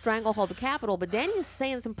we need to stranglehold the capital. But Dany is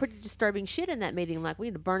saying some pretty disturbing shit in that meeting. Like, we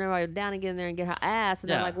need to burn everybody down and get in there and get her ass. And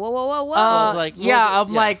they're Yeah. like, whoa, whoa, whoa, whoa.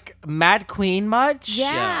 I'm like, Mad Queen much?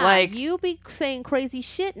 Yeah, Like, you be saying crazy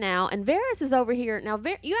shit now, and Varys is over here now.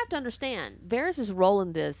 You have to understand, Varys' role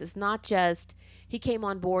in this is not just he came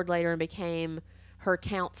on board later and became her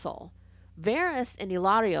counsel. Varys and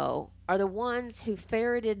Ilario are the ones who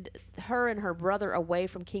ferreted her and her brother away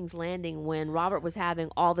from King's Landing when Robert was having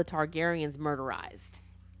all the Targaryens murderized.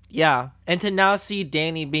 yeah. And to now see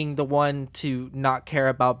Dany being the one to not care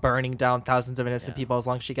about burning down thousands of innocent people as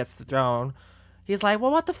long as she gets the throne. He's like,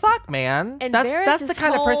 well, what the fuck, man? And That's the Varys'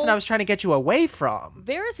 kind of person I whole- was trying to get you away from.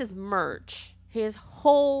 Varys' merch, his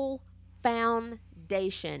whole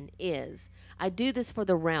foundation is, I do this for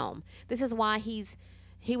the realm. This is why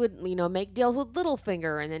he would, make deals with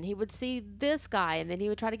Littlefinger, and then he would see this guy, and then he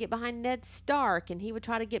would try to get behind Ned Stark, and he would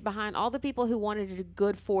try to get behind all the people who wanted to do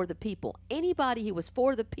good for the people. Anybody who was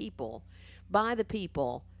for the people, by the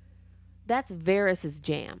people, that's Varys'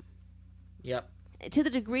 jam. Yep. To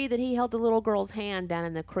the degree that he held the little girl's hand down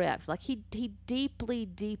in the crypt. Like, he deeply,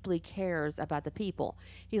 deeply cares about the people.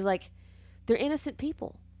 He's like, they're innocent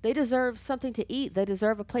people. They deserve something to eat. They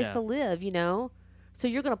deserve a place to live, So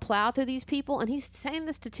you're going to plow through these people? And he's saying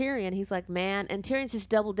this to Tyrion. He's like, man, and Tyrion's just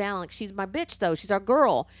doubled down. Like, she's my bitch, though. She's our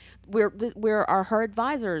girl. We're her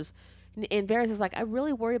advisors. And Varys is like, I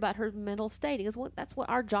really worry about her mental state. He goes, well, that's what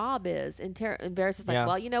our job is. And Varys is like,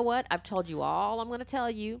 well, you know what? I've told you all I'm going to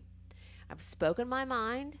tell you. I've spoken my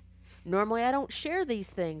mind. Normally, I don't share these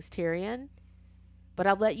things, Tyrion. But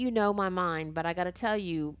I'll let you know my mind. But I got to tell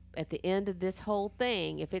you, at the end of this whole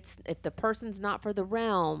thing, if the person's not for the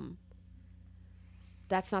realm,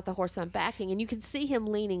 that's not the horse I'm backing. And you can see him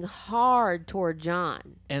leaning hard toward Jon.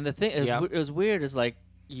 And the thing, it was weird. Is like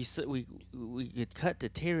we could cut to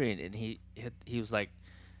Tyrion, and he was like,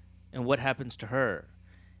 and what happens to her?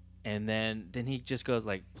 And then he just goes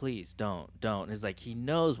like, please don't. And it's like he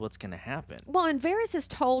knows what's gonna happen. Well, and Varys has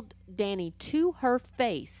told Dany to her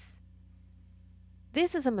face,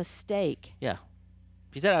 this is a mistake. Yeah.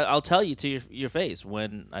 He said, I'll tell you to your face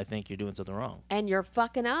when I think you're doing something wrong. And you're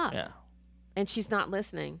fucking up. Yeah. And she's not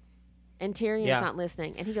listening. And Tyrion's not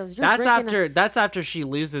listening. And he goes, That's after she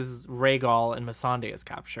loses Rhaegal and Missandei is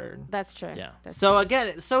captured. That's true. Yeah. That's So true.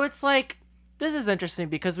 again, it's like, this is interesting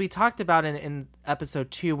because we talked about in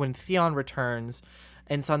episode 2 when Theon returns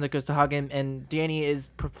and Sansa goes to hug him, and Dany is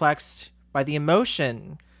perplexed by the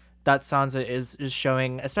emotion that Sansa is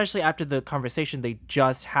showing, especially after the conversation they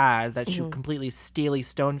just had, that she was completely steely,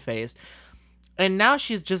 stone-faced. And now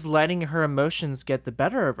she's just letting her emotions get the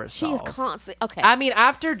better of herself. She is constantly okay. I mean,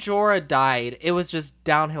 after Jorah died, it was just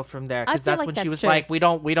downhill from there. I Because feel that's like when that's she was true. like, we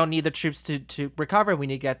don't need the troops to recover. We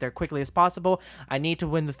need to get there quickly as possible. I need to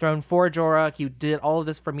win the throne for Jorah. You did all of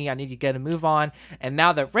this for me. I need to get a move on. And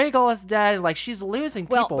now that Rhaegal is dead, like, she's losing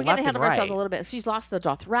well, people we're left getting ahead and of right. ourselves a little bit. She's lost the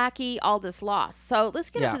Dothraki, all this loss. So let's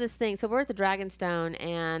get Yeah. into this thing. So we're at the Dragonstone,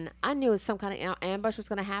 and I knew some kind of ambush was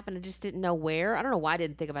going to happen. I just didn't know where. I don't know why I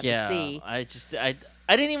didn't think about the sea.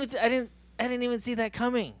 I didn't even see that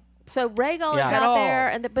coming. So Rhaegal Yeah. is At out all. there,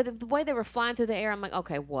 and but the way they were flying through the air, I'm like,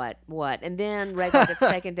 okay, what? And then Rhaegal gets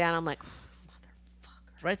taken down. I'm like,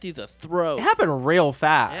 Right through the throat. It happened real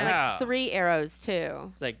fast. Yeah. like 3 arrows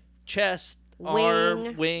too, It's like chest, Wing.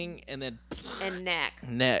 arm, wing, and then and neck.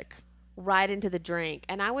 neck. Right into the drink.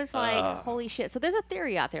 And I was like, holy shit. So there's a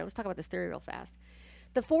theory out there. Let's talk about this theory real fast.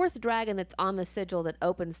 The 4th dragon that's on the sigil that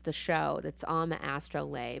opens the show, that's on the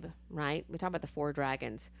astrolabe, right? We talk about the 4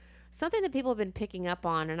 dragons. Something that people have been picking up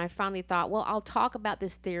on, and I finally thought, well, I'll talk about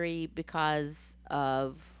this theory because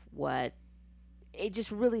of what it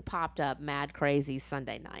just really popped up mad crazy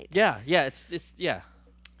Sunday night. Yeah, it's yeah.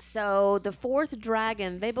 So the 4th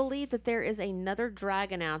dragon, they believe that there is another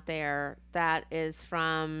dragon out there that is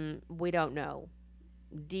from, we don't know,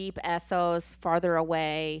 deep Essos, farther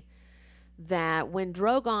away, that when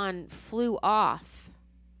Drogon flew off,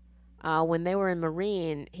 when they were in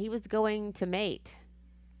Marine, he was going to mate.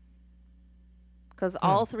 Because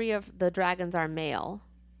all 3 of the dragons are male.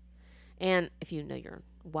 And if you know your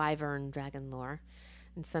wyvern dragon lore,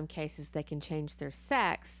 in some cases, they can change their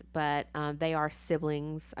sex, but they are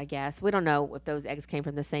siblings, I guess. We don't know if those eggs came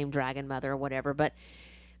from the same dragon mother or whatever. But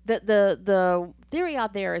the theory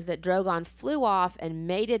out there is that Drogon flew off and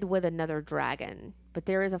mated with another dragon. But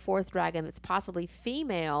there is a 4th dragon that's possibly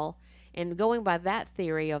female. And going by that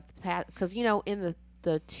theory of because, you know, in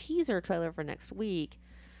the teaser trailer for next week,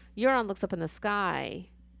 Euron looks up in the sky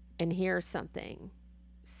and hears something,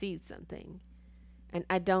 sees something. And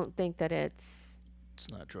I don't think that it's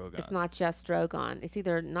It's not Drogon. It's not just Drogon. It's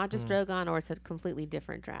either not just Drogon or it's a completely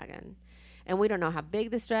different dragon. And we don't know how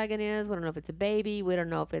big this dragon is. We don't know if it's a baby. We don't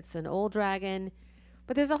know if it's an old dragon.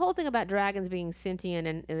 But there's a whole thing about dragons being sentient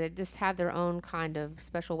and they just have their own kind of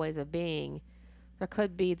special ways of being. There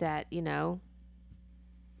could be that, you know,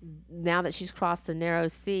 now that she's crossed the narrow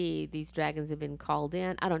sea, these dragons have been called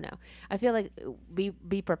in. I don't know. I feel like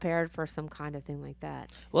be prepared for some kind of thing like that.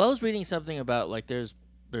 Well, I was reading something about like there's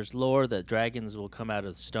lore that dragons will come out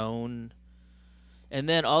of stone, and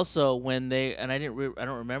then also when they I don't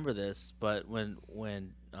remember this, but when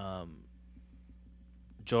Sir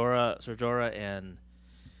Jorah and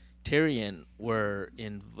Tyrion were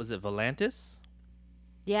in, was it Volantis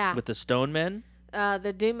Yeah. with the stone men?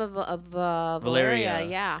 The Doom of Valyria. Valyria.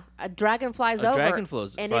 Yeah. A dragon flies A over. dragon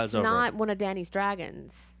flies and over. it's not one of Dany's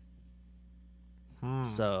dragons.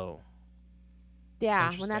 So Yeah,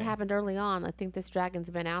 when that Interesting. happened early on, I think this dragon's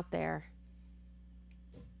been out there.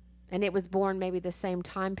 And it was born maybe the same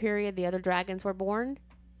time period the other dragons were born.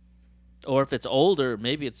 or if it's older,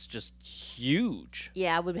 maybe it's just huge.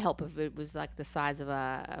 Yeah, it would help if it was like the size of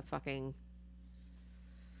a fucking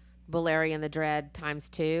Balerion the Dread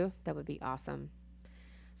 ×2. That would be awesome.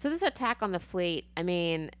 So this attack on the fleet, I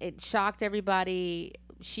mean, it shocked everybody.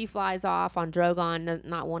 She flies off on Drogon,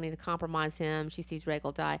 not wanting to compromise him. She sees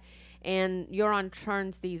Rhaegal die. And Euron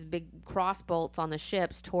turns these big crossbolts on the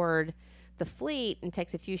ships toward the fleet and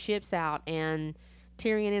takes a few ships out. And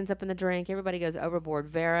Tyrion ends up in the drink. Everybody goes overboard.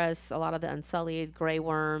 Varys, a lot of the Unsullied, Grey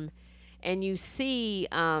Worm. And you see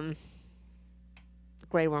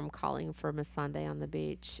Grey Worm calling for Missandei on the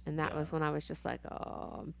beach. And that was when I was just like,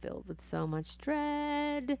 oh, I'm filled with so much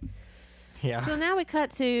dread. Yeah. So now we cut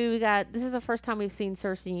to, this is the first time we've seen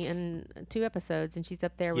Cersei in 2 episodes, and she's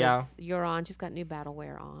up there Yeah. with Euron. She's got new battle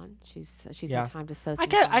wear on. She's Yeah. had time to sew I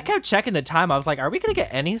some kept checking the time. I was like, are we gonna get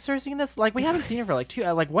any Cersei in this? Like, we haven't seen her for like 2.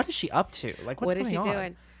 Like, what is she up to? Like, what's What is she going on?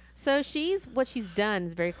 doing? So what she's done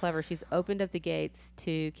is very clever. She's opened up the gates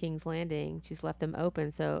to King's Landing. She's left them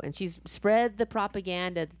open. And she's spread the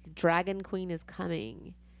propaganda that the Dragon Queen is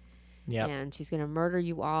coming. Yeah. And she's going to murder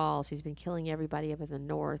you all. She's been killing everybody up in the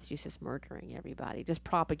north. She's just murdering everybody, just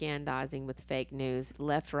propagandizing with fake news,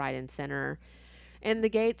 left, right, and center. And the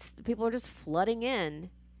gates, people are just flooding in.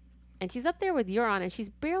 And she's up there with Euron, and she's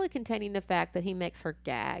barely containing the fact that he makes her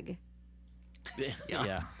gag.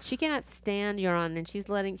 Yeah. She cannot stand Euron, and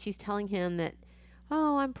she's telling him that,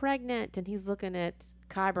 oh, I'm pregnant. And he's looking at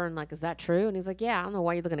Qyburn like, is that true? And he's like, yeah, I don't know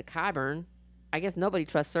why you're looking at Qyburn. I guess nobody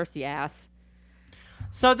trusts Cersei ass.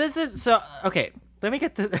 So okay. Let me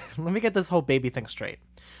get this whole baby thing straight.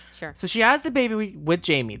 Sure. So she has the baby with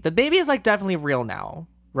Jaime. The baby is like definitely real now,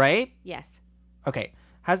 right? Yes. Okay.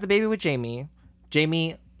 Has the baby with Jaime.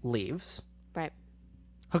 Jaime leaves. Right.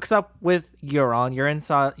 Hooks up with Euron.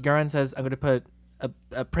 Euron says, I'm going to put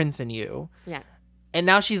a prince in you. Yeah. And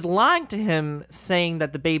now she's lying to him, saying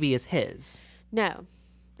that the baby is his. No.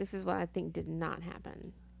 This is what I think did not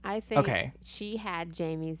happen. I think Okay. she had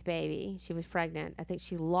Jaime's baby. She was pregnant. I think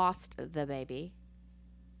she lost the baby.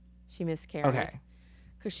 She miscarried. Okay.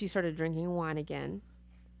 Because she started drinking wine again.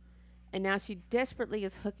 And now she desperately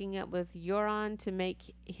is hooking up with Euron to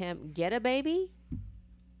make him get a baby.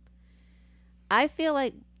 I feel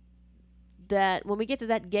like that when we get to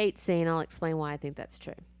that gate scene, I'll explain why I think that's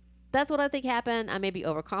true. That's what I think happened. I may be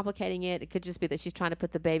overcomplicating it. It could just be that she's trying to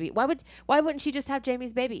put the baby. Why wouldn't she just have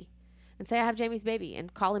Jamie's baby and say I have Jamie's baby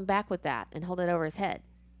and call him back with that and hold it over his head?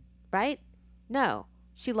 Right? No.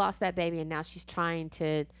 She lost that baby and now she's trying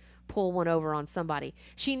to pull one over on somebody.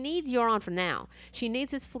 She needs Euron for now. She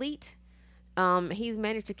needs his fleet. He's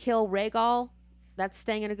managed to kill Rhaegal. That's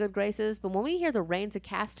staying in a good graces. But when we hear the Rains of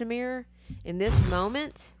Castamere in this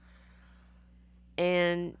moment,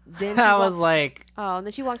 and then I was like, and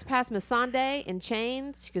then she walks past Missandei in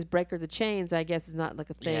chains. She goes, "Breaker the chains." I guess is not like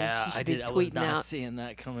a thing. Yeah, she should I be did. I was tweeting not out. seeing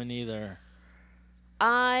that coming either.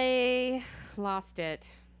 I lost it.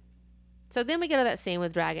 So then we go to that scene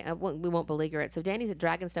with Dragon. We won't beleaguer it. So Dany's at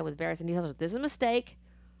Dragonstone with Varys, and he tells her, "This is a mistake.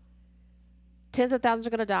 Tens of thousands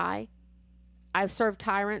are going to die. I've served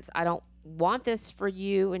tyrants. I don't want this for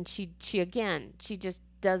you." And she just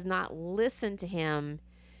does not listen to him.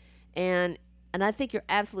 And I think you're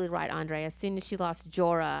absolutely right, Andre. As soon as she lost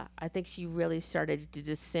Jorah, I think she really started to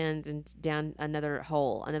descend and down another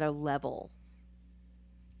hole, another level.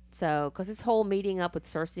 So, because this whole meeting up with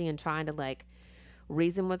Cersei and trying to like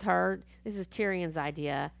reason with her, this is Tyrion's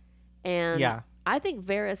idea, and yeah. I think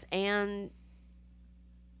Varys and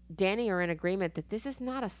Dany are in agreement that this is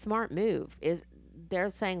not a smart move. They're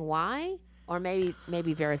saying why, or maybe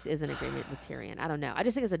Varys is in agreement with Tyrion. I don't know. I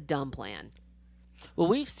just think it's a dumb plan. Well,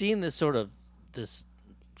 we've seen this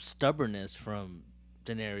stubbornness from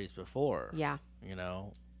Daenerys before. Yeah. You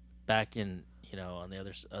know, back in on the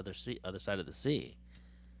other side of the sea.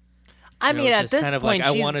 I mean, at this kind of point,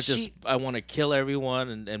 like, I want to kill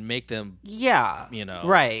everyone and make them. Yeah.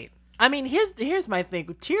 Right. I mean, here's my thing.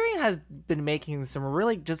 Tyrion has been making some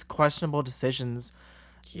really just questionable decisions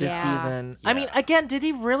this season. Yeah. I mean, again, did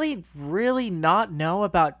he really, really not know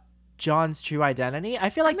about Jon's true identity? I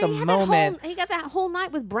feel like he got that whole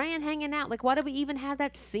night with Bran hanging out. Like, why did we even have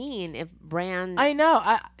that scene if Bran? I know.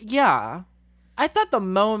 I thought the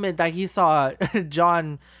moment that he saw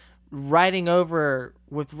Jon riding over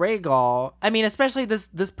with Rhaegal, I mean, especially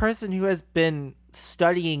this person who has been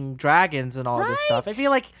studying dragons and all this stuff, I feel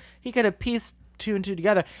like he could have pieced two and two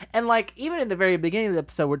together. And like, even in the very beginning of the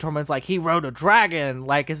episode where Tormund's like, he rode a dragon,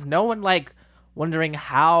 like, is no one like wondering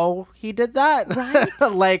how he did that? Right.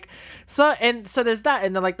 so there's that,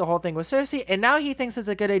 and then like the whole thing with Cersei, and now he thinks it's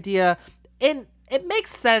a good idea, and it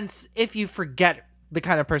makes sense if you forget the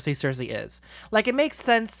kind of person Cersei is. Like, it makes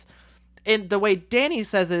sense in the way Dany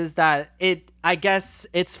says is that I guess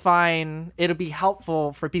it's fine. It'll be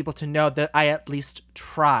helpful for people to know that I at least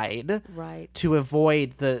tried to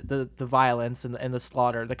avoid the violence and the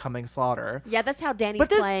slaughter, the coming slaughter. Yeah, that's how Dany's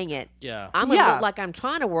playing it. Yeah. I'm going to look like I'm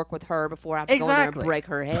trying to work with her before I have to go in there and break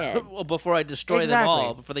her head. Well, before I destroy them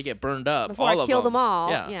all, before they get burned up. Before I kill them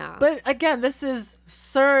all. Yeah. But again, this is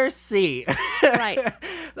Cersei. Right.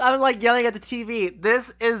 I'm like yelling at the TV.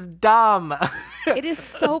 This is dumb. It is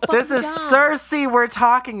so fucking This is dumb. Cersei we're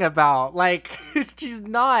talking about. Like, she's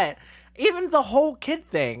not. Even the whole kid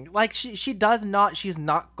thing. Like, she's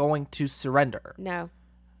not going to surrender. No.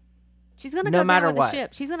 She's going to No go matter down with what. the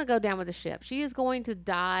ship. She's going to go down with the ship. She is going to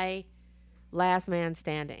die last man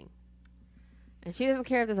standing. And she doesn't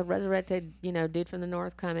care if there's a resurrected, dude from the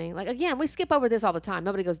north coming. Like, again, we skip over this all the time.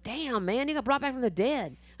 Nobody goes, damn, man, you got brought back from the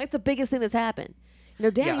dead. Like, the biggest thing that's happened.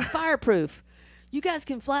 Dany's fireproof. You guys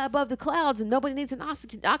can fly above the clouds and nobody needs an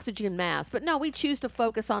oxygen mask. But no, we choose to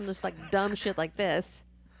focus on just like dumb shit like this.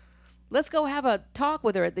 Let's go have a talk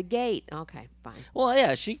with her at the gate. Okay, fine. Well,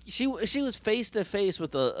 yeah, she was face to face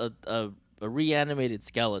with a reanimated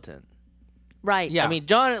skeleton. Right. Yeah. I mean,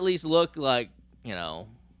 Jon at least looked like, he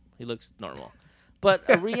looks normal. But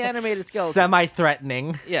a reanimated skeleton.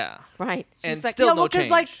 Semi-threatening. Yeah. Right. She's And like, still no change.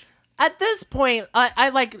 Because, like, at this point,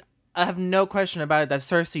 I have no question about it that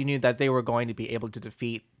Cersei knew that they were going to be able to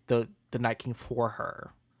defeat the Night King for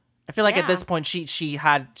her. I feel like at this point she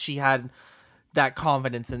had that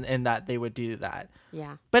confidence in that they would do that.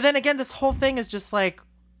 Yeah. But then again, this whole thing is just like,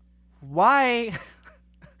 why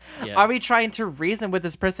are we trying to reason with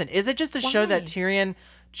this person? Is it just to show that Tyrion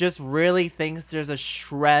just really thinks there's a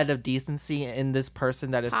shred of decency in this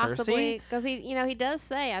person that is Possibly, Cersei? because he does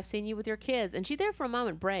say, "I've seen you with your kids," and she there for a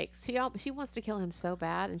moment breaks. She wants to kill him so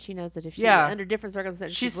bad, and she knows that if she under different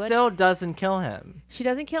circumstances she would. still doesn't kill him. She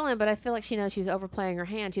doesn't kill him, but I feel like she knows she's overplaying her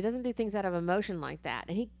hand. She doesn't do things out of emotion like that,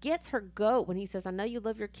 and he gets her goat when he says, "I know you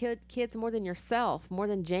love your kids more than yourself, more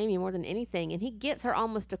than Jamie, more than anything," and he gets her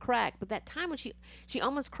almost to crack. But that time when she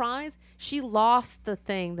almost cries, she lost the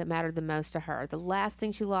thing that mattered the most to her. The last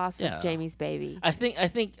thing she lost was Jamie's baby. I think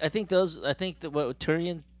that what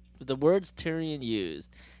Tyrion the words Tyrion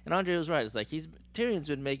used, and Andre was right. It's like Tyrion's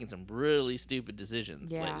been making some really stupid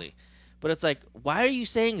decisions Yeah. lately, but it's like, why are you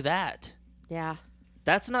saying that? Yeah.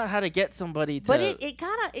 That's not how to get somebody to. But it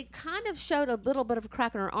kind of showed a little bit of a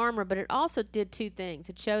crack in her armor, but it also did two things.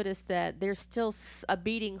 It showed us that there's still a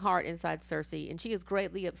beating heart inside Cersei, and she is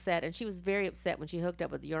greatly upset, and she was very upset when she hooked up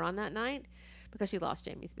with Euron that night because she lost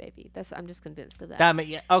Jaime's baby. I'm just convinced of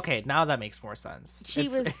that. Okay, now that makes more sense. She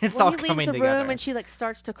it's when all he leaves coming the together. room and she like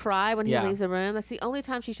starts to cry when he Yeah. leaves the room. That's the only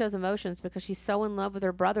time she shows emotions because she's so in love with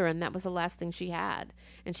her brother, and that was the last thing she had,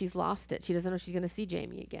 and she's lost it. She doesn't know if she's going to see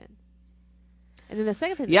Jaime again. And then the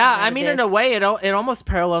second thing. Yeah, I mean, in a way, it almost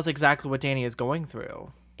parallels exactly what Dany is going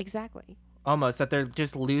through. Exactly. Almost that they're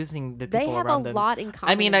just losing the They people have around a them. lot in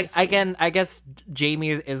common. I mean, in this scene. again, I guess Jaime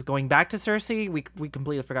is going back to Cersei. We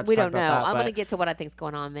completely forgot to We talk don't know. about that. I'm but- going to get to what I think's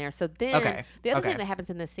going on there. So then, Okay, the other okay. thing that happens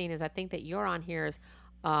in this scene is I think that Euron hears,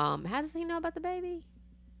 how does he know about the baby?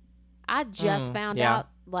 I just found yeah. out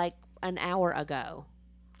like an hour ago.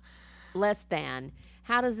 Less than.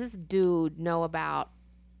 How does this dude know about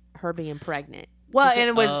her being pregnant? Well, Is it- and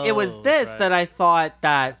it was Oh, this right. that I thought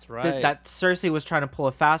that That's right. that Cersei was trying to pull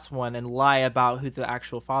a fast one and lie about who the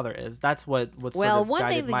actual father is. That's what Well, sort of one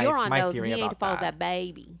guided thing that Euron my knows, theory he ain't about to follow that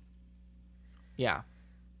baby. Yeah.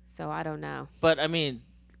 So I don't know. But I mean,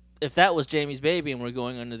 if that was Jaime's baby, and we're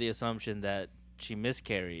going under the assumption that she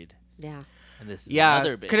miscarried, Yeah. and this is Yeah.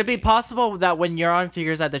 another baby, Could it be possible that when Euron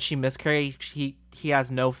figures out that she miscarried, he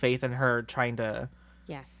has no faith in her trying to,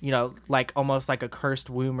 Yes. like almost like a cursed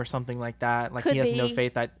womb or something like that? Like Could he has no be.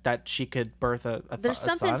 faith that she could birth There's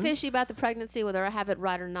something son? fishy about the pregnancy, whether I have it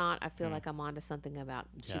right or not. I feel like I'm onto something about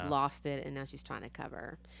she Yeah. lost it and now she's trying to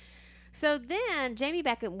cover. So then Jaime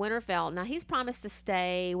back at Winterfell. Now he's promised to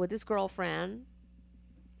stay with his girlfriend,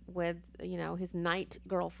 with his night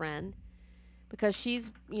girlfriend, because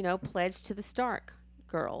she's pledged to the Stark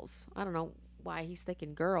girls. I don't know why he's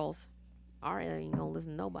thinking girls. Arya ain't gonna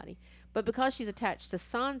listen to nobody, but because she's attached to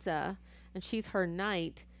Sansa and she's her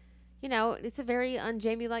knight. It's a very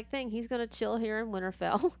un-Jaime like thing. He's going to chill here in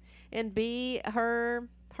Winterfell and be her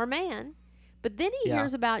man. But then he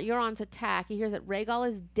hears about Euron's attack. He hears that Rhaegal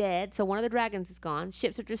is dead, so one of the dragons is gone.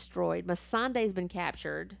 Ships are destroyed. Missandei's been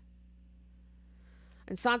captured.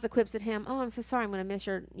 And Sansa quips at him, "Oh, I'm so sorry. I'm going to miss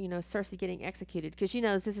your, Cersei getting executed," because she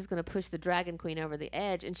knows this is going to push the Dragon Queen over the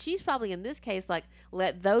edge. And she's probably in this case like,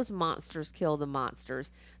 let those monsters kill the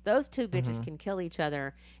monsters. Those two bitches can kill each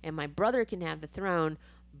other, and my brother can have the throne.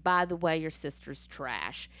 By the way, your sister's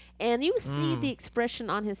trash. And you see the expression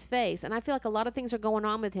on his face. And I feel like a lot of things are going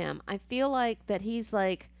on with him. I feel like that he's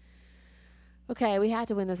like, okay, we have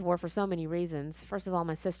to win this war for so many reasons. First of all,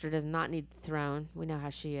 my sister does not need the throne. We know how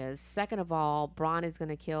she is. Second of all, Bronn is going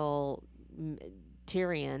to kill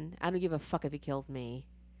Tyrion. I don't give a fuck if he kills me.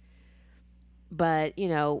 But,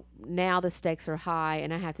 now the stakes are high,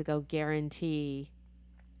 and I have to go guarantee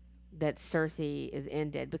that Cersei is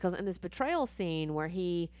ended. Because in this betrayal scene where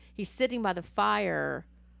he's sitting by the fire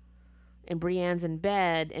and Brienne's in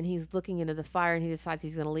bed and he's looking into the fire and he decides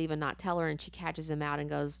he's going to leave and not tell her, and she catches him out and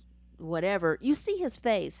goes, whatever. You see his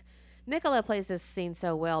face. Nicola plays this scene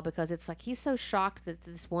so well because it's like he's so shocked that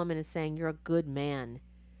this woman is saying, "You're a good man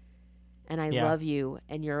and I love you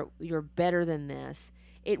and you're better than this."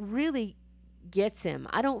 It really gets him.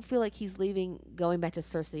 I don't feel like he's going back to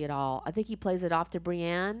Cersei at all. I think he plays it off to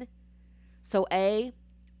Brienne. So A,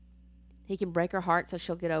 he can break her heart so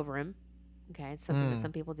she'll get over him. Okay, it's something that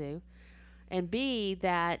some people do. And B,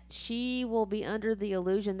 that she will be under the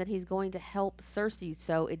illusion that he's going to help Cersei,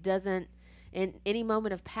 so it doesn't, in any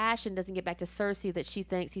moment of passion, doesn't get back to Cersei that she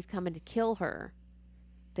thinks he's coming to kill her,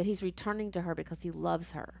 that he's returning to her because he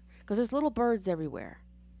loves her. Because there's little birds everywhere.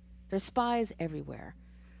 There's spies everywhere.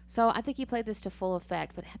 So I think he played this to full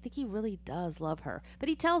effect, but I think he really does love her. But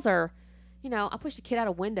he tells her, I pushed a kid out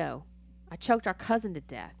a window. I choked our cousin to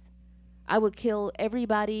death. I would have killed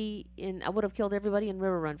everybody in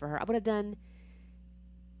River Run for her. I would have done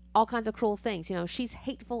all kinds of cruel things. She's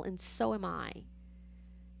hateful and so am I.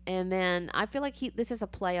 And then I feel like this is a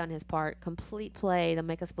play on his part, complete play to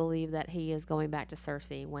make us believe that he is going back to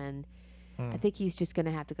Cersei when I think he's just going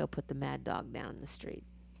to have to go put the mad dog down in the street.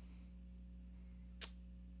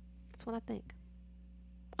 That's what I think.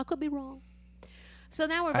 I could be wrong. So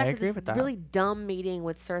now we're back to this really dumb meeting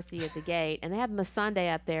with Cersei at the gate, and they have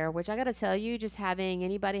Missandei up there, which I got to tell you, just having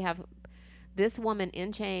anybody have this woman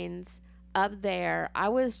in chains up there, I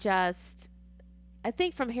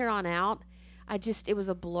think from here on out, it was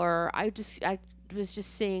a blur. I was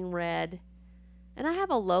just seeing red, and I have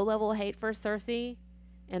a low-level hate for Cersei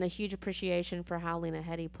and a huge appreciation for how Lena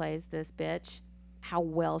Headey plays this bitch, how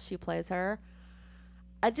well she plays her.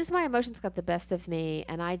 my emotions got the best of me,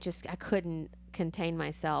 and I couldn't contain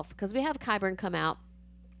myself because we have Qyburn come out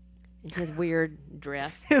in his weird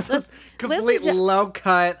dress. His Let's- complete listen to- low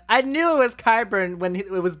cut. I knew it was Qyburn when it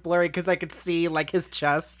was blurry because I could see like his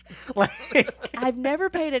chest. Like I've never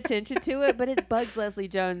paid attention to it, but it bugs Leslie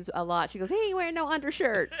Jones a lot. She goes, "He ain't wearing no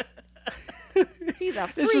undershirt." He's a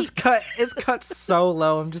freak. it's just cut. It's cut so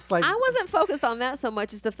low. I'm just like I wasn't focused on that so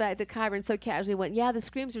much as the fact that Qyburn so casually went, "Yeah, the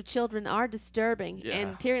screams of children are disturbing." Yeah.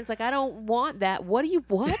 And Tyrion's like, "I don't want that. What do you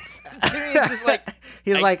what, Tyrion's just like,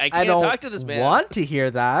 he's like I I can't don't talk to this man." want to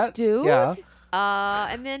hear that, dude?" Yeah,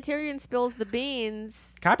 And then Tyrion spills the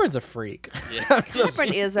beans. Qyburn's a freak. Yeah.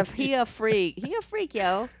 Qyburn is a freak. He a freak,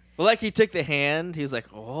 yo. But like he took the hand, he was like,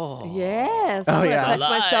 oh. Yes, Oh, I'm gonna yeah. touch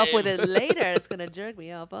myself with it Alive. later. It's gonna jerk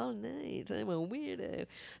me off all night. I'm a weirdo.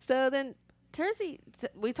 So then Cersei,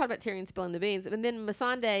 we talked about Tyrion spilling the beans, and then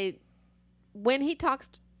Missandei, when he talks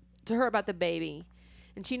to her about the baby,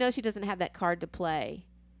 and she knows she doesn't have that card to play,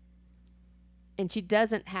 and she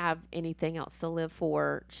doesn't have anything else to live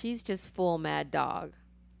for, she's just full mad dog,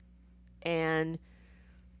 and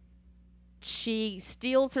she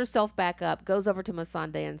steals herself back up, goes over to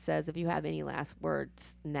Missandei and says, "If you have any last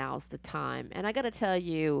words, now's the time." And I got to tell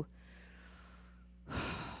you,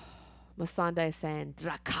 Missandei is saying,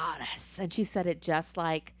 "Dracarys." And she said it just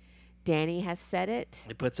like Dany has said it.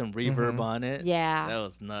 They put some reverb on it. Yeah. That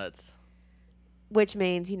was nuts. Which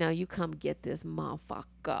means, you come get this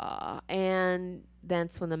motherfucker. And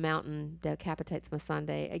that's when the Mountain decapitates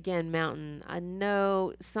Missandei. Again, Mountain, I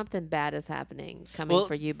know something bad is happening coming Well,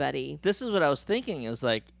 for you, buddy. This is what I was thinking. Is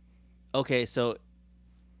like, okay, so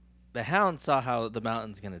the Hound saw how the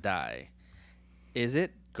Mountain's going to die. Is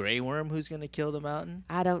it Grey Worm who's going to kill the Mountain?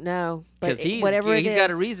 I don't know. But 'Cause he's- whatever it he's got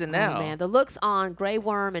a is- reason oh, now. man, the looks on Grey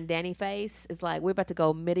Worm and Dany face is like, we're about to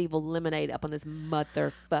go medieval lemonade up on this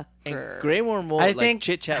motherfucker. And Grey Worm will I like think,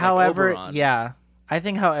 chit chat however, like Oberon. yeah, I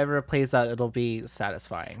think however it plays out, it'll be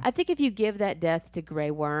satisfying. I think if you give that death to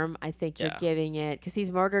Grey Worm, I think you're Yeah. giving it, because he's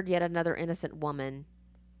murdered yet another innocent woman.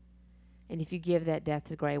 And if you give that death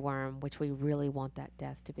to Grey Worm, which we really want that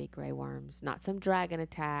death to be Grey Worm's, not some dragon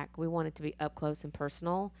attack. We want it to be up close and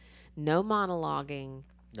personal. No monologuing,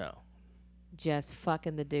 No. just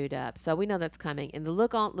fucking the dude up. So we know that's coming. And the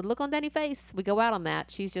look on Dany's face, we go out on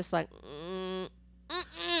that. She's just like,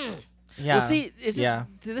 Yeah. Well, see, Yeah.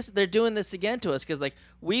 they're doing this again to us because like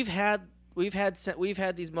we've had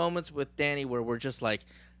these moments with Dany where we're just like,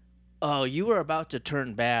 oh, you were about to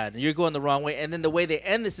turn bad and you're going the wrong way, and then the way they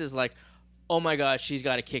end this is like, oh my gosh, she's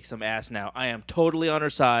got to kick some ass now. I am totally on her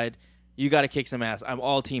side. You got to kick some ass. I'm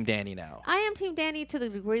all Team Dany now. I am Team Dany to the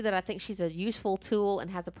degree that I think she's a useful tool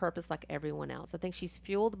and has a purpose like everyone else. I think she's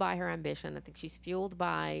fueled by her ambition. I think she's fueled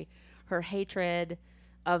by her hatred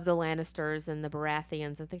of the Lannisters and the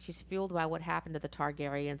Baratheons. I think she's fueled by what happened to the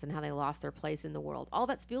Targaryens and how they lost their place in the world. All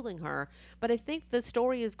that's fueling her. But I think the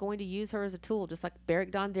story is going to use her as a tool, just like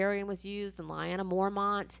Beric Dondarrion was used and Lyanna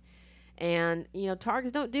Mormont. And,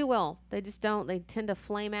 Targs don't do well. They just don't. They tend to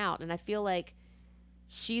flame out. And I feel like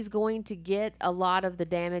she's going to get a lot of the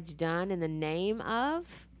damage done in the name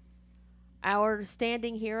of our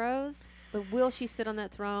standing heroes. But will she sit on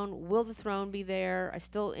that throne? Will the throne be there? I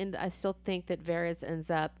still think that Varys ends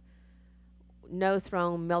up no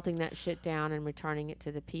throne, melting that shit down and returning it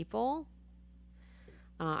to the people.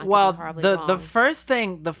 I could be Well, horribly the wrong. first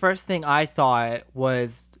thing I thought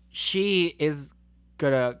was she is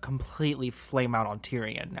gonna completely flame out on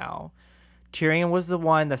Tyrion now. Tyrion was the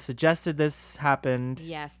one that suggested this happened.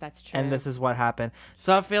 Yes, that's true. And this is what happened.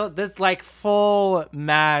 So I feel this like full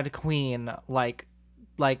mad queen, like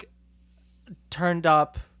turned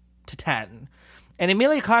up to 10. And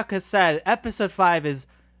Emilia Clarke has said episode 5 is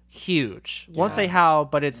huge. Won't say how,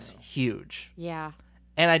 but it's huge. Yeah.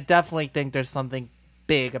 And I definitely think there's something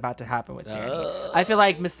big about to happen with Dany. I feel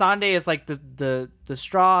like Missandei is like the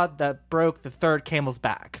straw that broke the third camel's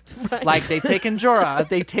back. Right. Like they've taken Jorah,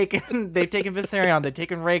 they've taken Viserion, they've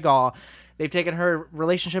taken Rhaegal, they've taken her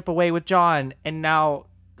relationship away with Jon, and now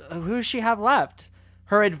who does she have left?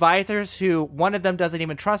 Her advisors, who one of them doesn't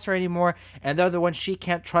even trust her anymore, and the other one she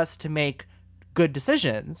can't trust to make good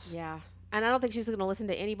decisions. Yeah. And I don't think she's going to listen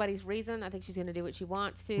to anybody's reason. I think she's going to do what she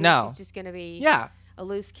wants to. No. She's just going to be Yeah. a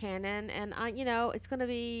loose cannon. And, it's going to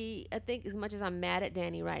be, I think as much as I'm mad at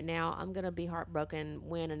Dany right now, I'm going to be heartbroken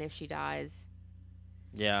when and if she dies.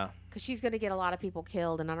 Yeah. Because she's going to get a lot of people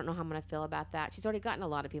killed, and I don't know how I'm going to feel about that. She's already gotten a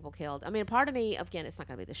lot of people killed. I mean, part of me, again, it's not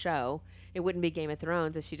going to be the show. It wouldn't be Game of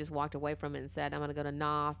Thrones if she just walked away from it and said, I'm going to go to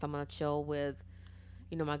Noth. I'm going to chill with,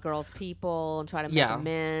 my girls' people and try to make Yeah.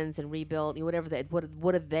 amends and rebuild. Whatever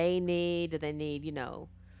what do they need? Do they need,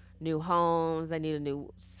 new homes. They need a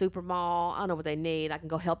new super mall. I don't know what they need. I can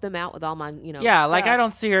go help them out with all my, Yeah, like stuff. I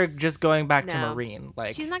don't see her just going back to No. Marine.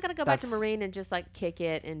 Like She's not gonna go back to that's- Marine and just like kick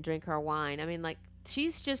it and drink her wine. I mean, like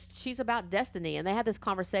she's about destiny. And they had this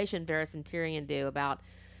conversation, Varys and Tyrion do, about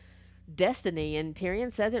destiny. And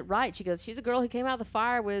Tyrion says it right. She goes, she's a girl who came out of the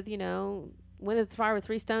fire with, went in the fire with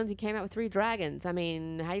 3 stones. He came out with 3 dragons. I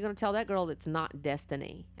mean, how you gonna tell that girl it's not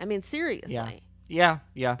destiny? I mean, seriously. Yeah.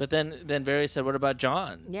 But then Varys said, "What about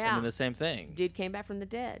John?" Yeah. I mean, the same thing. Dude came back from the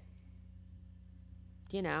dead.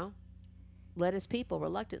 Led his people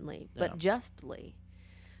reluctantly, but Yeah. justly.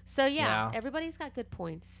 So yeah, Yeah. everybody's got good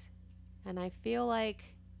points, and I feel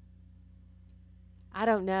like I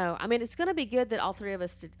don't know. I mean, it's gonna be good that all 3 of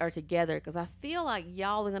us are together because I feel like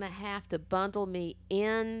y'all are gonna have to bundle me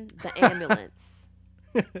in the ambulance.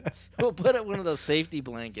 We'll put it one of those safety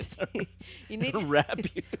blankets. You need to Wrap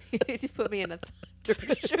you. You need to put me in a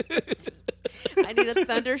thunder shirt. I need a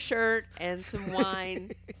thunder shirt and some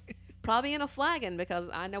wine. Probably in a flagon because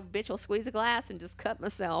I know bitch will squeeze a glass and just cut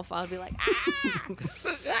myself. I'll be like,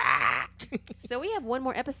 ah! So we have one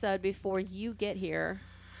more episode before you get here.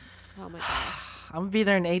 Oh my gosh. I'm gonna be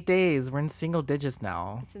there in 8 days. We're in single digits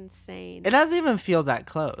now. It's insane. It doesn't even feel that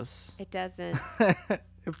close. It doesn't.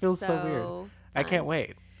 It feels so weird. I can't fun.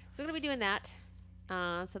 wait. So we're going to be doing that.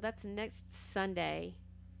 So that's next Sunday.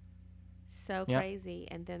 So Yep. crazy.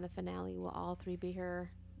 And then the finale will all 3 be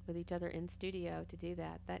here with each other in studio to do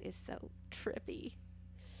that. That is so trippy.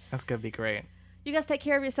 That's gonna be great. You guys take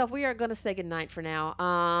care of yourself. We are going to say goodnight for now.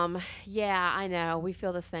 Yeah, I know. We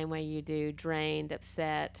feel the same way you do. Drained,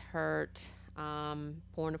 upset, hurt,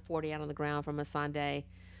 pouring a 40 out on the ground from a Sunday.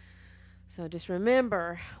 So just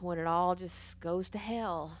remember, when it all just goes to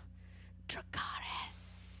hell,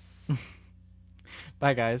 Dracarys.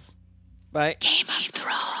 Bye, guys. Bye. Game of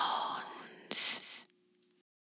Thrones.